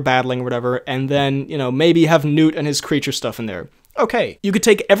doing their battling or whatever, and then, you know, maybe have Newt and his creature stuff in there, okay, you could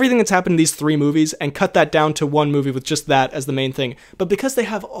take everything that's happened in these 3 movies and cut that down to one movie with just that as the main thing. But because they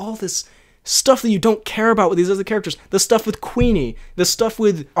have all this stuff that you don't care about with these other characters, the stuff with Queenie, the stuff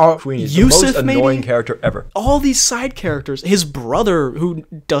with Queenie's Yusuf, the most annoying character ever. All these side characters, his brother who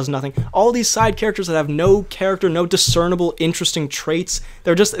does nothing, all these side characters that have no character, no discernible, interesting traits.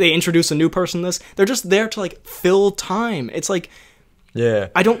 They introduce a new person in this. They're just there to like fill time. It's like, yeah,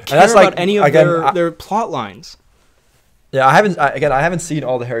 I don't care about any of their plot lines. Yeah, I haven't seen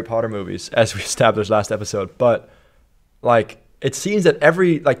all the Harry Potter movies, as we established last episode, but like it seems that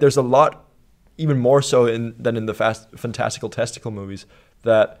there's a lot, even more so than in the Fantastical Testicle movies,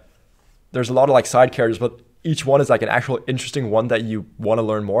 that there's a lot of like side characters, but each one is like an actual interesting one that you want to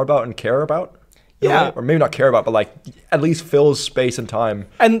learn more about and care about. Yeah, or maybe not care about, but like at least fills space and time.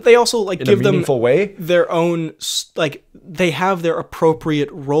 And they also like give a meaningful way their own, like they have their appropriate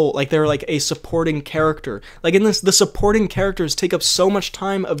role. Like they're like a supporting character. Like in this, the supporting characters take up so much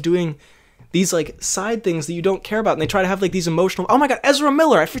time of doing these like side things that you don't care about, and they try to have like these emotional. Oh my god, Ezra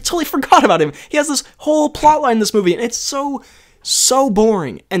Miller! I totally forgot about him. He has this whole plot line in this movie, and it's so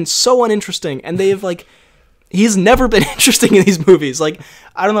boring and so uninteresting. And they have like. He's never been interesting in these movies. Like,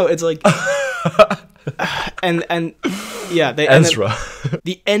 I don't know. It's like, and yeah, Ezra.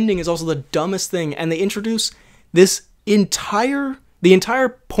 The ending is also the dumbest thing, and they introduce the entire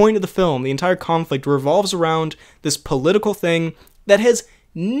point of the film, the entire conflict revolves around this political thing that has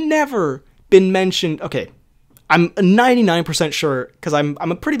never been mentioned. Okay, I'm 99% sure because I'm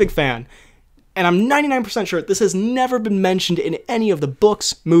a pretty big fan, and I'm 99% sure this has never been mentioned in any of the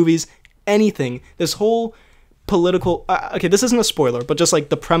books, movies, anything. This whole political okay, this isn't a spoiler, but just like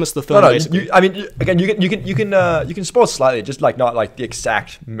the premise of the film. Basically. You can spoil slightly, just like not like the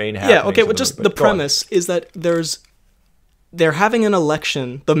exact main happenings. Yeah, okay, but just the premise is that they're having an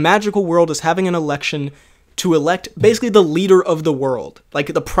election. The magical world is having an election to elect basically the leader of the world,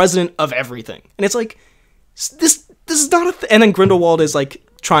 like the president of everything. And it's like this is not and then Grindelwald is like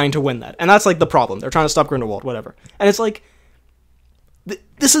trying to win that, and that's like the problem. They're trying to stop Grindelwald, whatever. And it's like.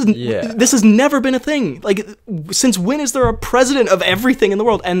 This has never been a thing. Like, since when is there a president of everything in the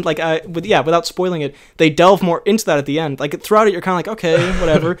world? And like, without spoiling it, they delve more into that at the end. Like throughout it, you're kind of like, okay,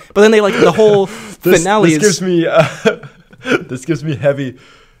 whatever. But then they like the whole finale. This gives me heavy.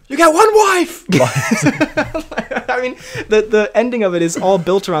 You got one wife. I mean, the ending of it is all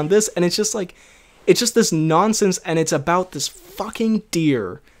built around this, and it's just this nonsense, and it's about this fucking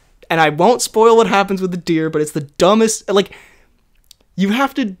deer. And I won't spoil what happens with the deer, but it's the dumbest. Like. You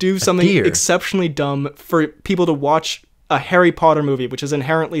have to do something exceptionally dumb for people to watch a Harry Potter movie, which is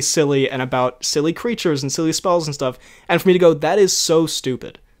inherently silly and about silly creatures and silly spells and stuff, and for me to go, that is so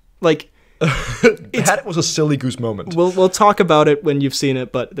stupid. Like, That was a silly goose moment. We'll talk about it when you've seen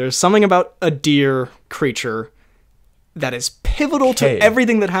it, but there's something about a deer creature that is pivotal to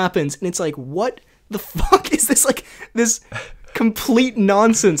everything that happens, and it's like, what the fuck is this? Like, this complete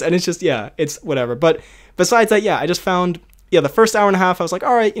nonsense, and it's just, it's whatever. But besides that, I just found, the first hour and a half, I was like,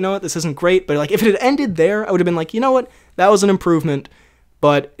 all right, you know what, this isn't great, but like, if it had ended there, I would have been like, you know what, that was an improvement,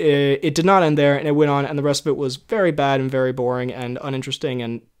 but it did not end there, and it went on, and the rest of it was very bad and very boring and uninteresting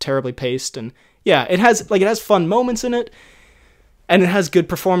and terribly paced, and it has fun moments in it, and it has good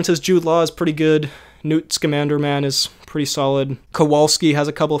performances. Jude Law is pretty good. Newt Scamander Man is pretty solid. Kowalski has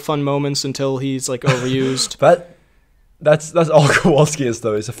a couple of fun moments until he's like overused. That's all Kowalski is,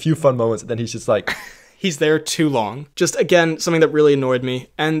 though. It's a few fun moments, and then he's just like... He's there too long. Just, again, something that really annoyed me.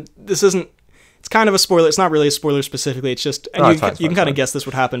 And this isn't... It's kind of a spoiler. It's not really a spoiler specifically. It's just... And you can kind of guess this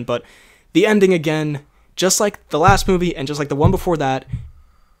would happen, but the ending, again, just like the last movie and just like the one before that,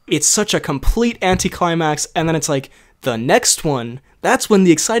 it's such a complete anticlimax, and then it's like, the next one... That's when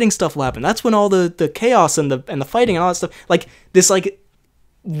the exciting stuff will happen. That's when all the chaos and the fighting and all that stuff, like this like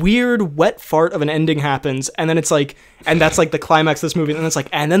weird wet fart of an ending happens, and then it's like, and that's like the climax of this movie, and then it's like,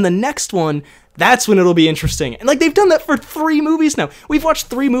 and then the next one, that's when it'll be interesting. And like they've done that for 3 movies now. We've watched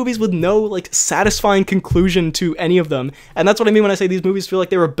 3 movies with no like satisfying conclusion to any of them, and that's what I mean when I say these movies feel like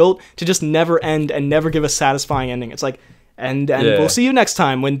they were built to just never end and never give a satisfying ending. It's like, and we'll see you next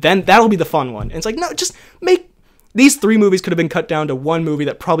time when then that'll be the fun one. And it's like, no, just make... These 3 movies could have been cut down to 1 movie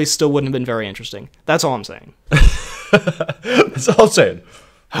that probably still wouldn't have been very interesting. That's all I'm saying. That's all I'm saying.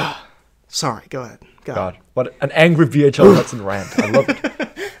 Sorry, go ahead. God, what an angry VHL Hudson rant. I love it.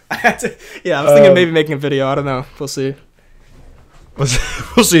 I was thinking maybe making a video. I don't know. We'll see. We'll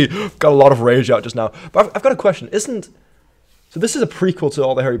see. Got a lot of rage out just now. But I've got a question. So this is a prequel to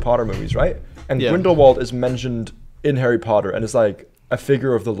all the Harry Potter movies, right? And Grindelwald is mentioned in Harry Potter and is like a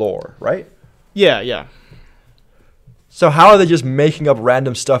figure of the lore, right? Yeah. So how are they just making up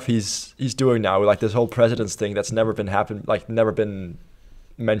random stuff he's doing now with like this whole president's thing that's never been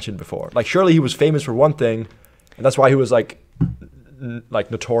mentioned before? Like surely he was famous for one thing, and that's why he was like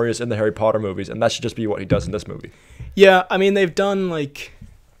notorious in the Harry Potter movies, and that should just be what he does in this movie. Yeah, I mean they've done like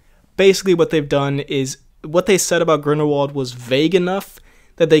basically what they've done is what they said about Grindelwald was vague enough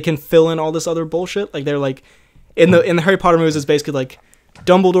that they can fill in all this other bullshit. Like they're like in the Harry Potter movies it's basically like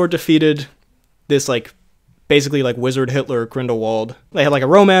Dumbledore defeated this like basically like wizard Hitler Grindelwald. They had like a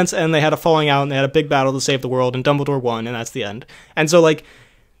romance and they had a falling out and they had a big battle to save the world and Dumbledore won and that's the end. And so like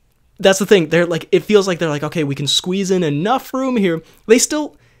that's the thing. They're like, it feels like they're like, okay, we can squeeze in enough room here. They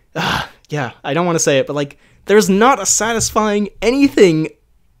still, I don't want to say it, but like there's not a satisfying anything,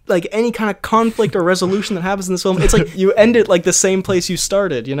 like any kind of conflict or resolution that happens in this film. It's like you end it like the same place you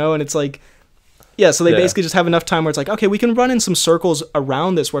started, you know? And it's like, so they basically just have enough time where it's like, okay, we can run in some circles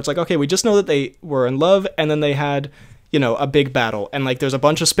around this where it's like, okay, we just know that they were in love and then they had, a big battle. And like there's a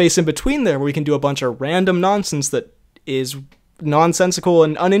bunch of space in between there where we can do a bunch of random nonsense that is nonsensical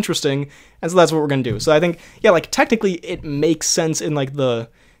and uninteresting. And so that's what we're going to do. So I think, like technically it makes sense in like the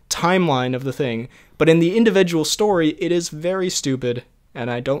timeline of the thing. But in the individual story, it is very stupid and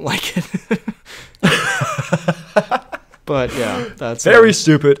I don't like it. But that's very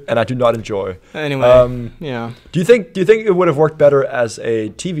stupid, and I do not enjoy. Anyway, Do you think it would have worked better as a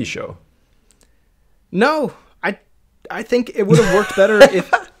TV show? No, I think it would have worked better if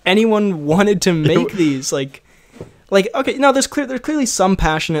anyone wanted to make these. Like okay, no, there's clearly some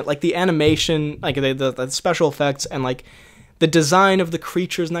passionate, like the animation, like the special effects, and like the design of the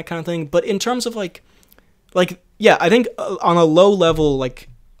creatures and that kind of thing. But in terms of like I think on a low level, like.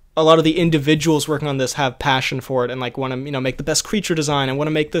 A lot of the individuals working on this have passion for it and like want to make the best creature design and want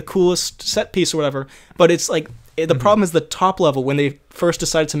to make the coolest set piece or whatever. But it's like the problem is the top level when they first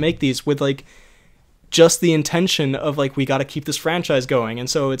decided to make these with like just the intention of like we got to keep this franchise going. And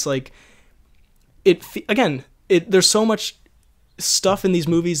so it's like there's so much stuff in these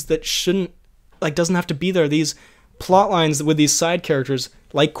movies that shouldn't doesn't have to be there. These plot lines with these side characters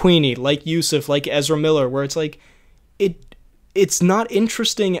like Queenie, like Yusuf, like Ezra Miller, where it's like it's not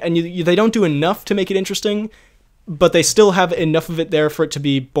interesting, and they don't do enough to make it interesting, but they still have enough of it there for it to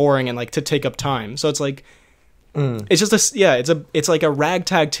be boring and like to take up time. So it's like it's just it's like a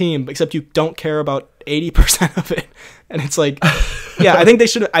ragtag team, except you don't care about 80% of it, and it's like I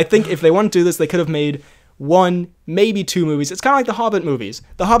think if they want to do this, they could have made 1, maybe 2 movies. It's kind of like the Hobbit movies.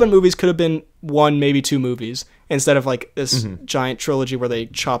 The Hobbit movies could have been 1, maybe 2 movies instead of like this giant trilogy where they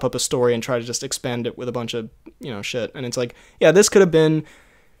chop up a story and try to just expand it with a bunch of shit. And it's like this could have been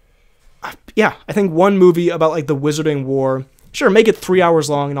I think 1 movie about like the Wizarding War. Sure, make it 3 hours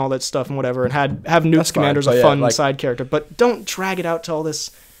long and all that stuff and whatever, and have Newt Scamander's a fun side character, but don't drag it out to all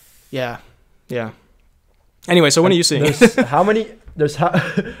this. Yeah. Anyway, so when are you seeing it? There's how many? There's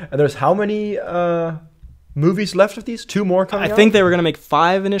how many movies left of these? 2 more coming out? I think they were gonna make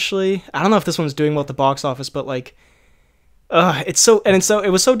 5 initially. I don't know if this one's doing well at the box office, but like,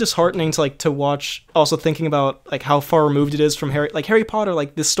 it was so disheartening to like to watch. Also thinking about like how far removed it is from Harry Potter,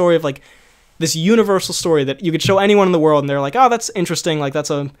 like this story of like this universal story that you could show anyone in the world, and they're like, oh, that's interesting. Like that's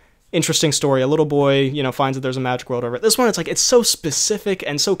a interesting story. A little boy, finds that there's a magic world over it. This one, it's like it's so specific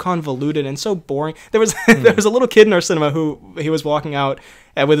and so convoluted and so boring. There was there was a little kid in our cinema who he was walking out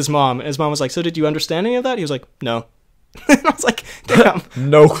with his mom, and his mom was like, "So did you understand any of that?" He was like, "No." And I was like, "Damn,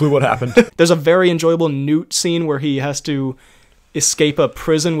 no clue what happened." There's a very enjoyable Newt scene where he has to escape a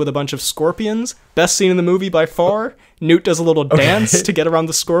prison with a bunch of scorpions. Best scene in the movie by far. Newt does a little dance to get around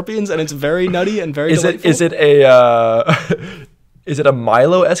the scorpions, and it's very nutty and very delightful. Is it a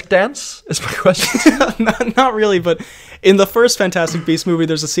Milo-esque dance? Is my question. Not really, but in the first Fantastic Beasts movie,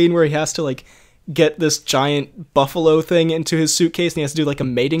 there's a scene where he has to like get this giant buffalo thing into his suitcase, and he has to do like a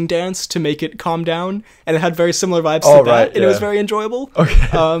mating dance to make it calm down, and it had very similar vibes to that, and it was very enjoyable. Okay.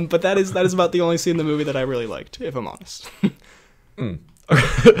 But that is about the only scene in the movie that I really liked, if I'm honest.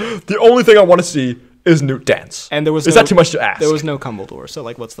 The only thing I want to see is Newt dance. And is that too much to ask? There was no Dumbledore, so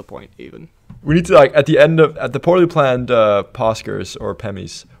like, what's the point even? We need to like at the poorly planned Oscars or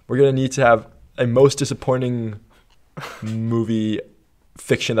Pemmys, we're gonna need to have a most disappointing movie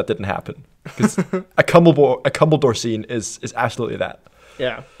fiction that didn't happen, because a Dumbledore scene is absolutely that.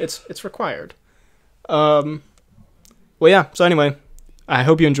 Yeah, it's required. Well, yeah. So anyway, I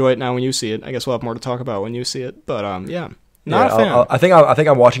hope you enjoy it now when you see it. I guess we'll have more to talk about when you see it. But yeah. Not a fan. I think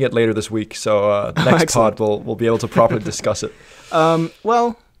I'm watching it later this week, so next pod we'll be able to properly discuss it.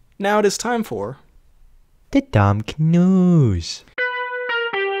 Well, now it is time for the Cnews.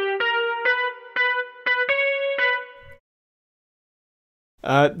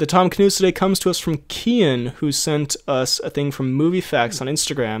 The Cnews today comes to us from Cian, who sent us a thing from Movie Facts on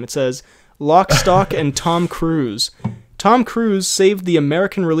Instagram. It says, Lock, Stock, and Tom Cruise. Tom Cruise saved the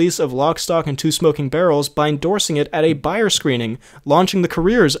American release of Lock, Stock, and Two Smoking Barrels by endorsing it at a buyer screening, launching the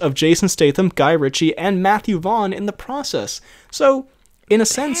careers of Jason Statham, Guy Ritchie, and Matthew Vaughn in the process. So, in a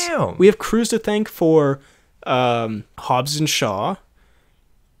sense, we have Cruise to thank for Hobbs and Shaw,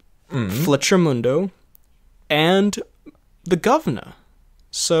 Fletcher Mundo, and The Governor.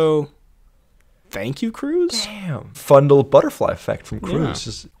 So, thank you, Cruise. Damn. Fun little butterfly effect from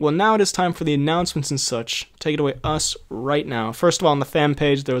Cruise. Yeah. Well, now it is time for the announcements and such. Take it away, us, right now. First of all, on the fan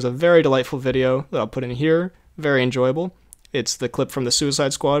page, there was a very delightful video that I'll put in here. Very enjoyable. It's the clip from the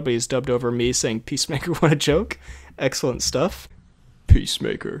Suicide Squad, but he's dubbed over me saying, Peacemaker, what a joke. Excellent stuff.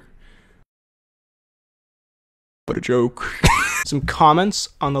 Peacemaker. What a joke. Some comments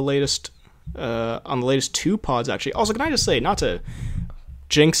on the latest 2 pods, actually. Also, can I just say, not to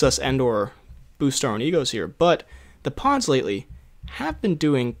jinx us and or boost our own egos here, but the pods lately have been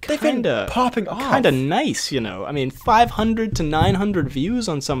doing popping off. Kind of nice, I mean, 500 to 900 views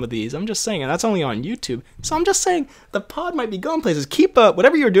on some of these. I'm just saying, and that's only on YouTube. So I'm just saying, the pod might be going places. Keep up,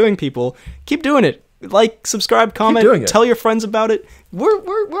 whatever you're doing, people. Keep doing it. Like, subscribe, comment, tell your friends about it. We're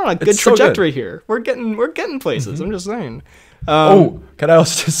on a good trajectory here. We're getting places. I'm just saying. Can I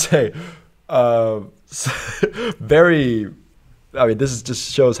also just say, this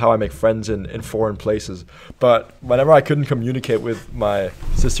just shows how I make friends in foreign places. But whenever I couldn't communicate with my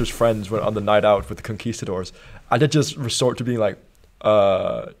sister's friends when on the night out with the conquistadors, I did just resort to being like,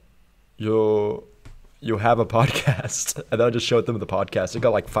 you have a podcast. And then I just showed them the podcast. It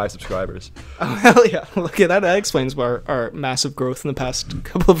got like 5 subscribers. Oh, hell yeah. Look at that. That explains our massive growth in the past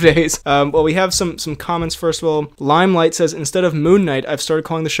couple of days. Well, we have some comments. First of all, Limelight says, instead of Moon Knight, I've started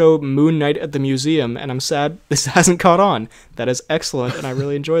calling the show Moon Knight at the Museum, and I'm sad this hasn't caught on. That is excellent, and I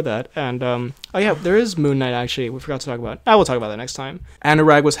really enjoyed that. And, oh yeah, there is Moon Knight, actually. We forgot to talk about it. I will talk about that next time.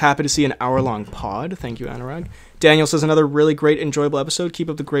 Anurag was happy to see an hour-long pod. Thank you, Anurag. Daniel says, another really great, enjoyable episode. Keep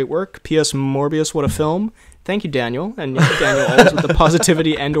up the great work. P.S. Morbius, what a film. Thank you, Daniel. And Daniel always with the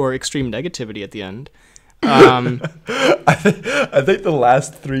positivity and or extreme negativity at the end. I think the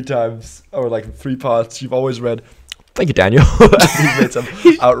last 3 times, or like 3 pods, you've always read, thank you, Daniel. He's made some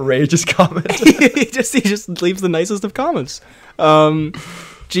outrageous comment. he just leaves the nicest of comments.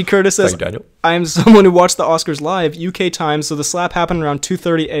 G. Curtis says, I am someone who watched the Oscars live, UK time, so the slap happened around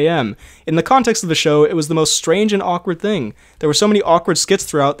 2:30 a.m. In the context of the show, it was the most strange and awkward thing. There were so many awkward skits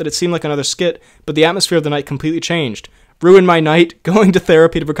throughout that it seemed like another skit, but the atmosphere of the night completely changed. Ruined my night, going to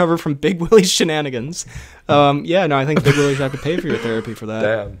therapy to recover from Big Willie's shenanigans. I think Big Willie should have to pay for your therapy for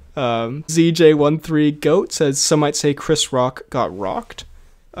that. Damn. ZJ13Goat says, some might say Chris Rock got rocked.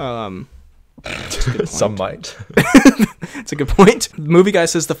 Some might. It's a good point. The movie guy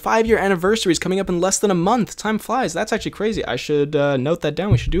says the 5-year anniversary is coming up in less than a month. Time flies. That's actually crazy. I should note that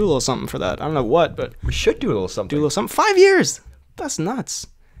down. We should do a little something for that. I don't know what, but We should do a little something. 5 years. That's nuts.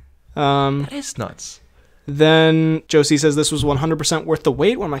 That is nuts. Then Josie says this was 100% worth the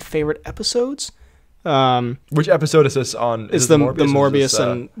wait. One of my favorite episodes. Which episode is this on? Is the Morbius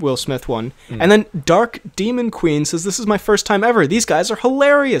and Will Smith one. And then Dark Demon Queen says, this is my first time ever. These guys are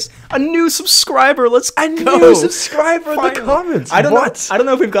hilarious. A new subscriber. Let's go. New subscriber in the comments. I don't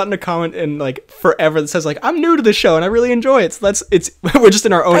know if we've gotten a comment in like forever that says like, I'm new to the show and I really enjoy it. So we're just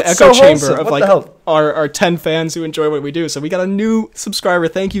in our own echo chamber of like our 10 fans who enjoy what we do. So we got a new subscriber.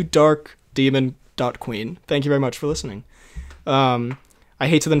 Thank you, Dark Demon Queen. Thank you very much for listening. I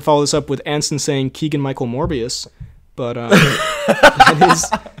hate to then follow this up with Anson saying Keegan-Michael Morbius, but that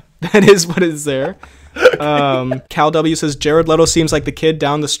is what is there. Cal W says, Jared Leto seems like the kid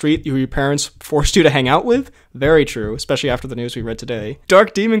down the street who your parents forced you to hang out with. Very true, especially after the news we read today.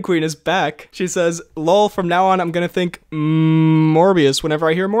 Dark Demon Queen is back. She says, lol, from now on I'm going to think Morbius whenever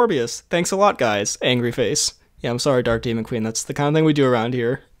I hear Morbius. Thanks a lot, guys. Angry face. Yeah, I'm sorry, Dark Demon Queen. That's the kind of thing we do around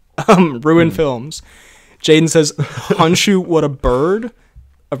here. Ruin films. Jaden says, Honshu, what a bird.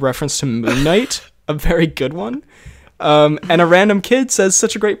 A reference to Moon Knight, a very good one. And a random kid says,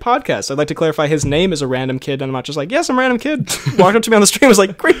 such a great podcast. I'd like to clarify his name is a random kid, and I'm not just like, yes, I'm a random kid. Walked up to me on the stream and was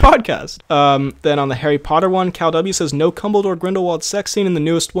like, great podcast. Then on the Harry Potter one, Cal W says, no Dumbledore Grindelwald sex scene in the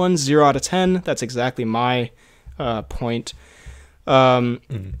newest one, 0 out of 10. That's exactly my point.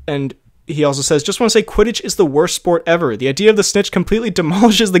 And he also says, just want to say Quidditch is the worst sport ever. The idea of the snitch completely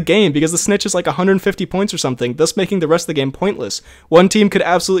demolishes the game because the snitch is like 150 points or something, thus making the rest of the game pointless. One team could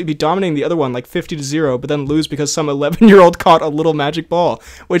absolutely be dominating the other one like 50-0, but then lose because some 11-year-old caught a little magic ball,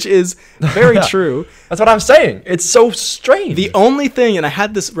 which is very true. That's what I'm saying. It's so strange. The only thing, and I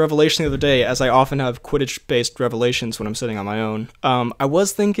had this revelation the other day, as I often have Quidditch-based revelations when I'm sitting on my own, I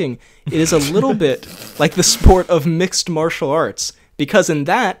was thinking it is a little bit like the sport of mixed martial arts, because in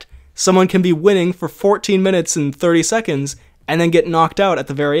that, someone can be winning for 14 minutes and 30 seconds and then get knocked out at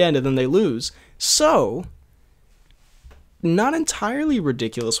the very end and then they lose. So, not entirely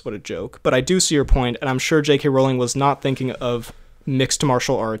ridiculous, what a joke, but I do see your point, and I'm sure J.K. Rowling was not thinking of mixed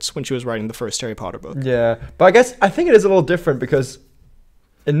martial arts when she was writing the first Harry Potter book. Yeah, but I think it is a little different because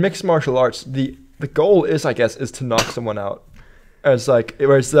in mixed martial arts, the goal is, I guess, is to knock someone out. It's like,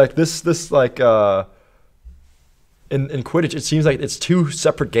 this like, In Quidditch, it seems like it's two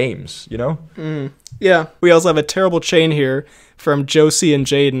separate games, you know? Yeah. We also have a terrible chain here from Josie and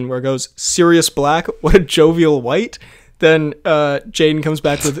Jaden where it goes, Sirius Black, what a jovial white. Then Jaden comes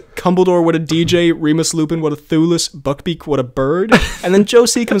back with Dumbledore, what a DJ, Remus Lupin, what a Thulis, Buckbeak, what a bird. And then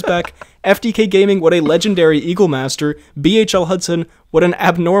Josie comes back, FDK Gaming, what a legendary Eagle Master, BHL Hudson, what an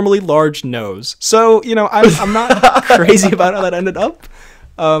abnormally large nose. So, you know, I'm not crazy about how that ended up.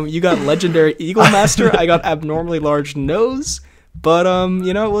 You got legendary Eagle Master. I got abnormally large nose. But,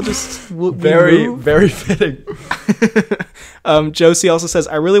 you know, very fitting. Josie also says,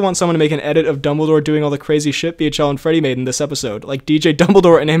 I really want someone to make an edit of Dumbledore doing all the crazy shit BHL and Freddy made in this episode. Like DJ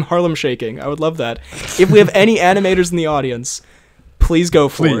Dumbledore and him Harlem shaking. I would love that. If we have any animators in the audience, please go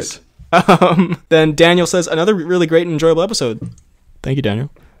for it. Then Daniel says, another really great and enjoyable episode. Thank you, Daniel.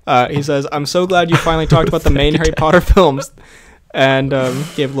 He says, I'm so glad you finally talked about the main Harry Potter films. And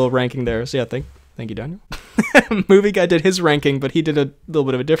gave a little ranking there. So yeah, thank you, Daniel. Movie guy did his ranking, but he did a little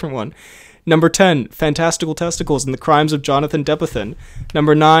bit of a different one. Number 10, Fantastical Testicles and the Crimes of Jonathan Depathan.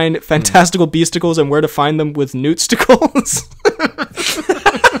 Number 9, Fantastical Beasticles and Where to Find Them with Newtsticles.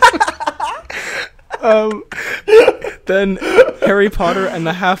 Then Harry Potter and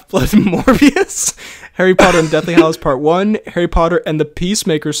the Half-Blood Morbius. Harry Potter and Deathly Hallows Part 1. Harry Potter and the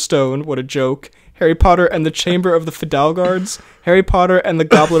Peacemaker's Stone. What a joke. Harry Potter and the Chamber of the Fidalgards, Harry Potter and the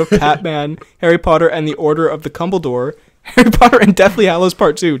Goblet of Patman, Harry Potter and the Order of the Dumbledore, Harry Potter and Deathly Hallows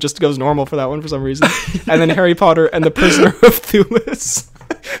Part 2, just goes normal for that one for some reason, and then Harry Potter and the Prisoner of Thulis,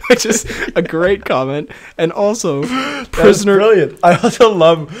 which is a great comment, and also Prisoner... brilliant. I also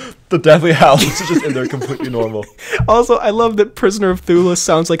love the Deathly Hallows is just in there completely normal. Also, I love that Prisoner of Thulis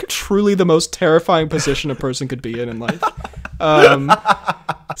sounds like truly the most terrifying position a person could be in life.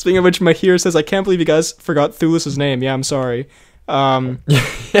 Speaking of which, Mahir says, I can't believe you guys forgot Thulis' name. Yeah, I'm sorry. Yeah,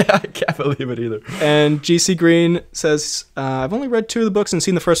 I can't believe it either. And GC Green says, I've only read 2 of the books and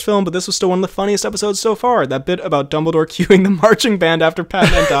seen the first film, but this was still one of the funniest episodes so far. That bit about Dumbledore cueing the marching band after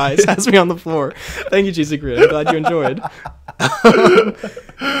Patman dies has me on the floor. Thank you, GC Green. I'm glad you enjoyed.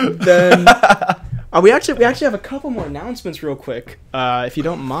 Then... we actually have a couple more announcements real quick, if you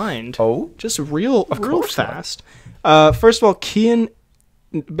don't mind. Oh? Just real fast. First of all, Kian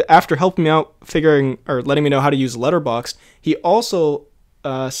after helping me out figuring or letting me know how to use Letterboxd, he also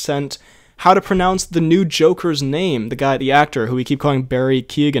sent how to pronounce the new Joker's name, the actor who we keep calling Barry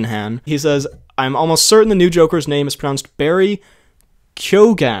Keoghan. He says, I'm almost certain the new Joker's name is pronounced Barry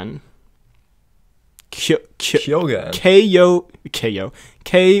Keoghan. Keoghan. Kyo-Ghan.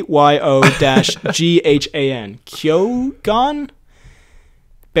 Keoghan?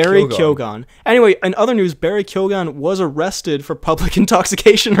 Barry Keoghan. Anyway, in other news, Barry Keoghan was arrested for public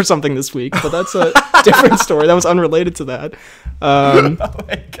intoxication or something this week, but that's a different story. That was unrelated to that. Oh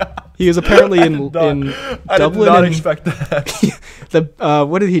my god. He was apparently in Dublin. I did not expect that.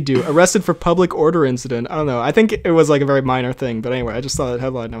 What did he do? Arrested for public order incident. I don't know. I think it was like a very minor thing, but anyway, I just saw that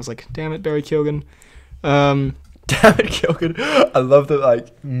headline and I was like, damn it, Barry Keoghan. Damn it, Keoghan. I love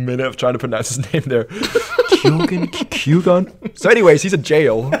the minute of trying to pronounce his name there. Keoghan. So anyways, he's in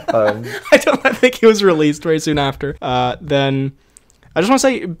jail. I think he was released very soon after. Then I just want to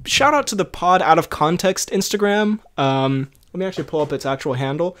say shout out to the Pod Out of Context Instagram. Let me actually pull up its actual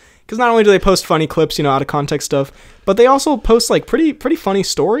handle, because not only do they post funny clips, out of context stuff, but they also post like pretty funny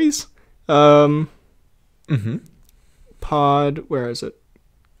stories. Pod, where is it?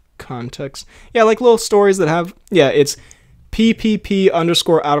 Context. Yeah, like little stories that have, it's PPP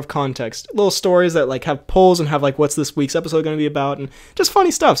 _ out of context. Little stories that like have polls and have like what's this week's episode going to be about and just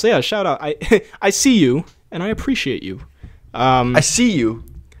funny stuff. So yeah, shout out. I see you and I appreciate you. I see you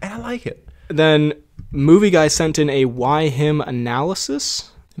and I like it. Then Movie Guy sent in a why him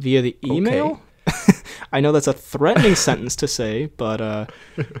analysis via the email. Okay. I know that's a threatening sentence to say, but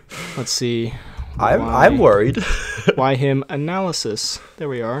let's see. I'm worried. Why him analysis. There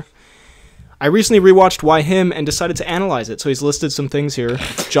we are. I recently rewatched Why Him and decided to analyze it. So he's listed some things here.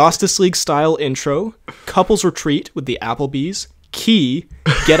 Justice League style intro, couples retreat with the Applebees, Key,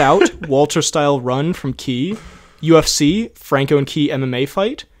 Get Out, Walter style run from Key, UFC, Franco and Key MMA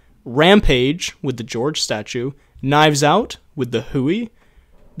fight, Rampage with the George statue, Knives Out with the Huey,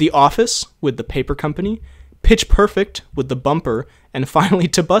 The Office with the Paper Company, Pitch Perfect with the Bumper, and finally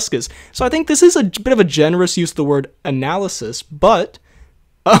Tobuscus. So I think this is a bit of a generous use of the word analysis, but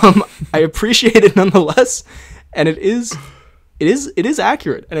I appreciate it nonetheless, and it is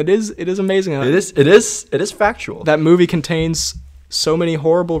accurate, and it is amazing. It is factual. That movie contains so many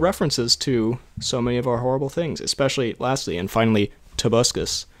horrible references to so many of our horrible things, especially lastly and finally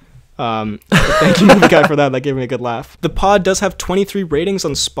Tobuscus. Thank you, Movie Guy, for that. That gave me a good laugh. The pod does have 23 ratings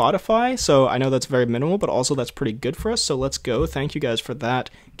on Spotify, so I know that's very minimal, but also that's pretty good for us, so let's go. Thank you guys for that.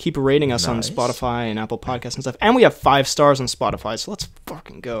 Keep rating us on Spotify and Apple Podcasts and stuff. And we have 5 stars on Spotify, so let's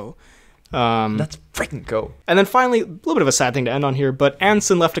fucking go. Let's freaking go. And then finally, a little bit of a sad thing to end on here, but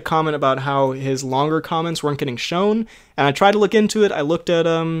Anson left a comment about how his longer comments weren't getting shown, and I tried to look into it. I looked at,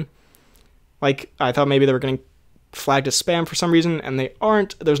 I thought maybe they were getting flagged as spam for some reason, and they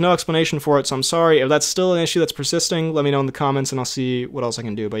aren't. There's no explanation for it, so I'm sorry. If that's still an issue that's persisting, let me know in the comments and I'll see what else I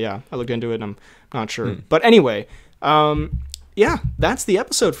can do. But yeah, I looked into it and I'm not sure. But anyway, yeah, that's the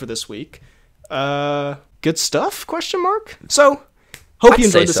episode for this week. Good stuff, ? So, hope you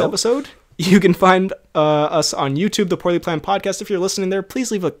enjoyed this episode. You can find us on YouTube, The Poorly Planned Podcast. If you're listening there,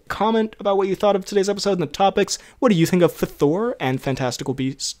 please leave a comment about what you thought of today's episode and the topics. What do you think of Thor and Fantastical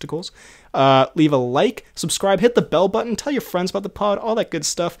Beasticles? Leave a like, subscribe, hit the bell button, tell your friends about the pod, all that good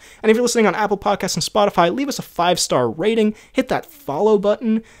stuff. And if you're listening on Apple Podcasts and Spotify, leave us a 5-star rating, hit that follow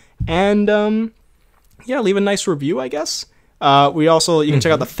button, and leave a nice review, I guess. You can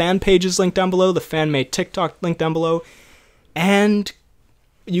check out the fan pages linked down below, the fan-made TikTok link down below, and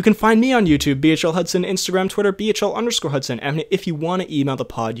you can find me on YouTube, BHL Hudson, Instagram, Twitter, BHL_Hudson. And if you want to email the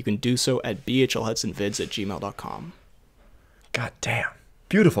pod, you can do so at bhlhudsonvids@gmail.com. God damn.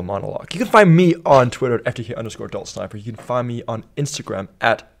 Beautiful monologue. You can find me on Twitter at FTK_AdultSniper. You can find me on Instagram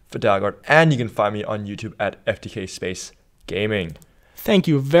at Fidalgard. And you can find me on YouTube at FTK Space Gaming. Thank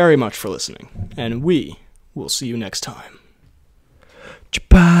you very much for listening. And we will see you next time.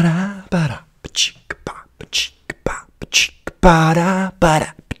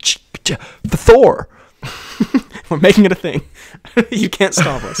 For Thor. We're making it a thing. You can't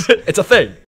stop us. It's a thing.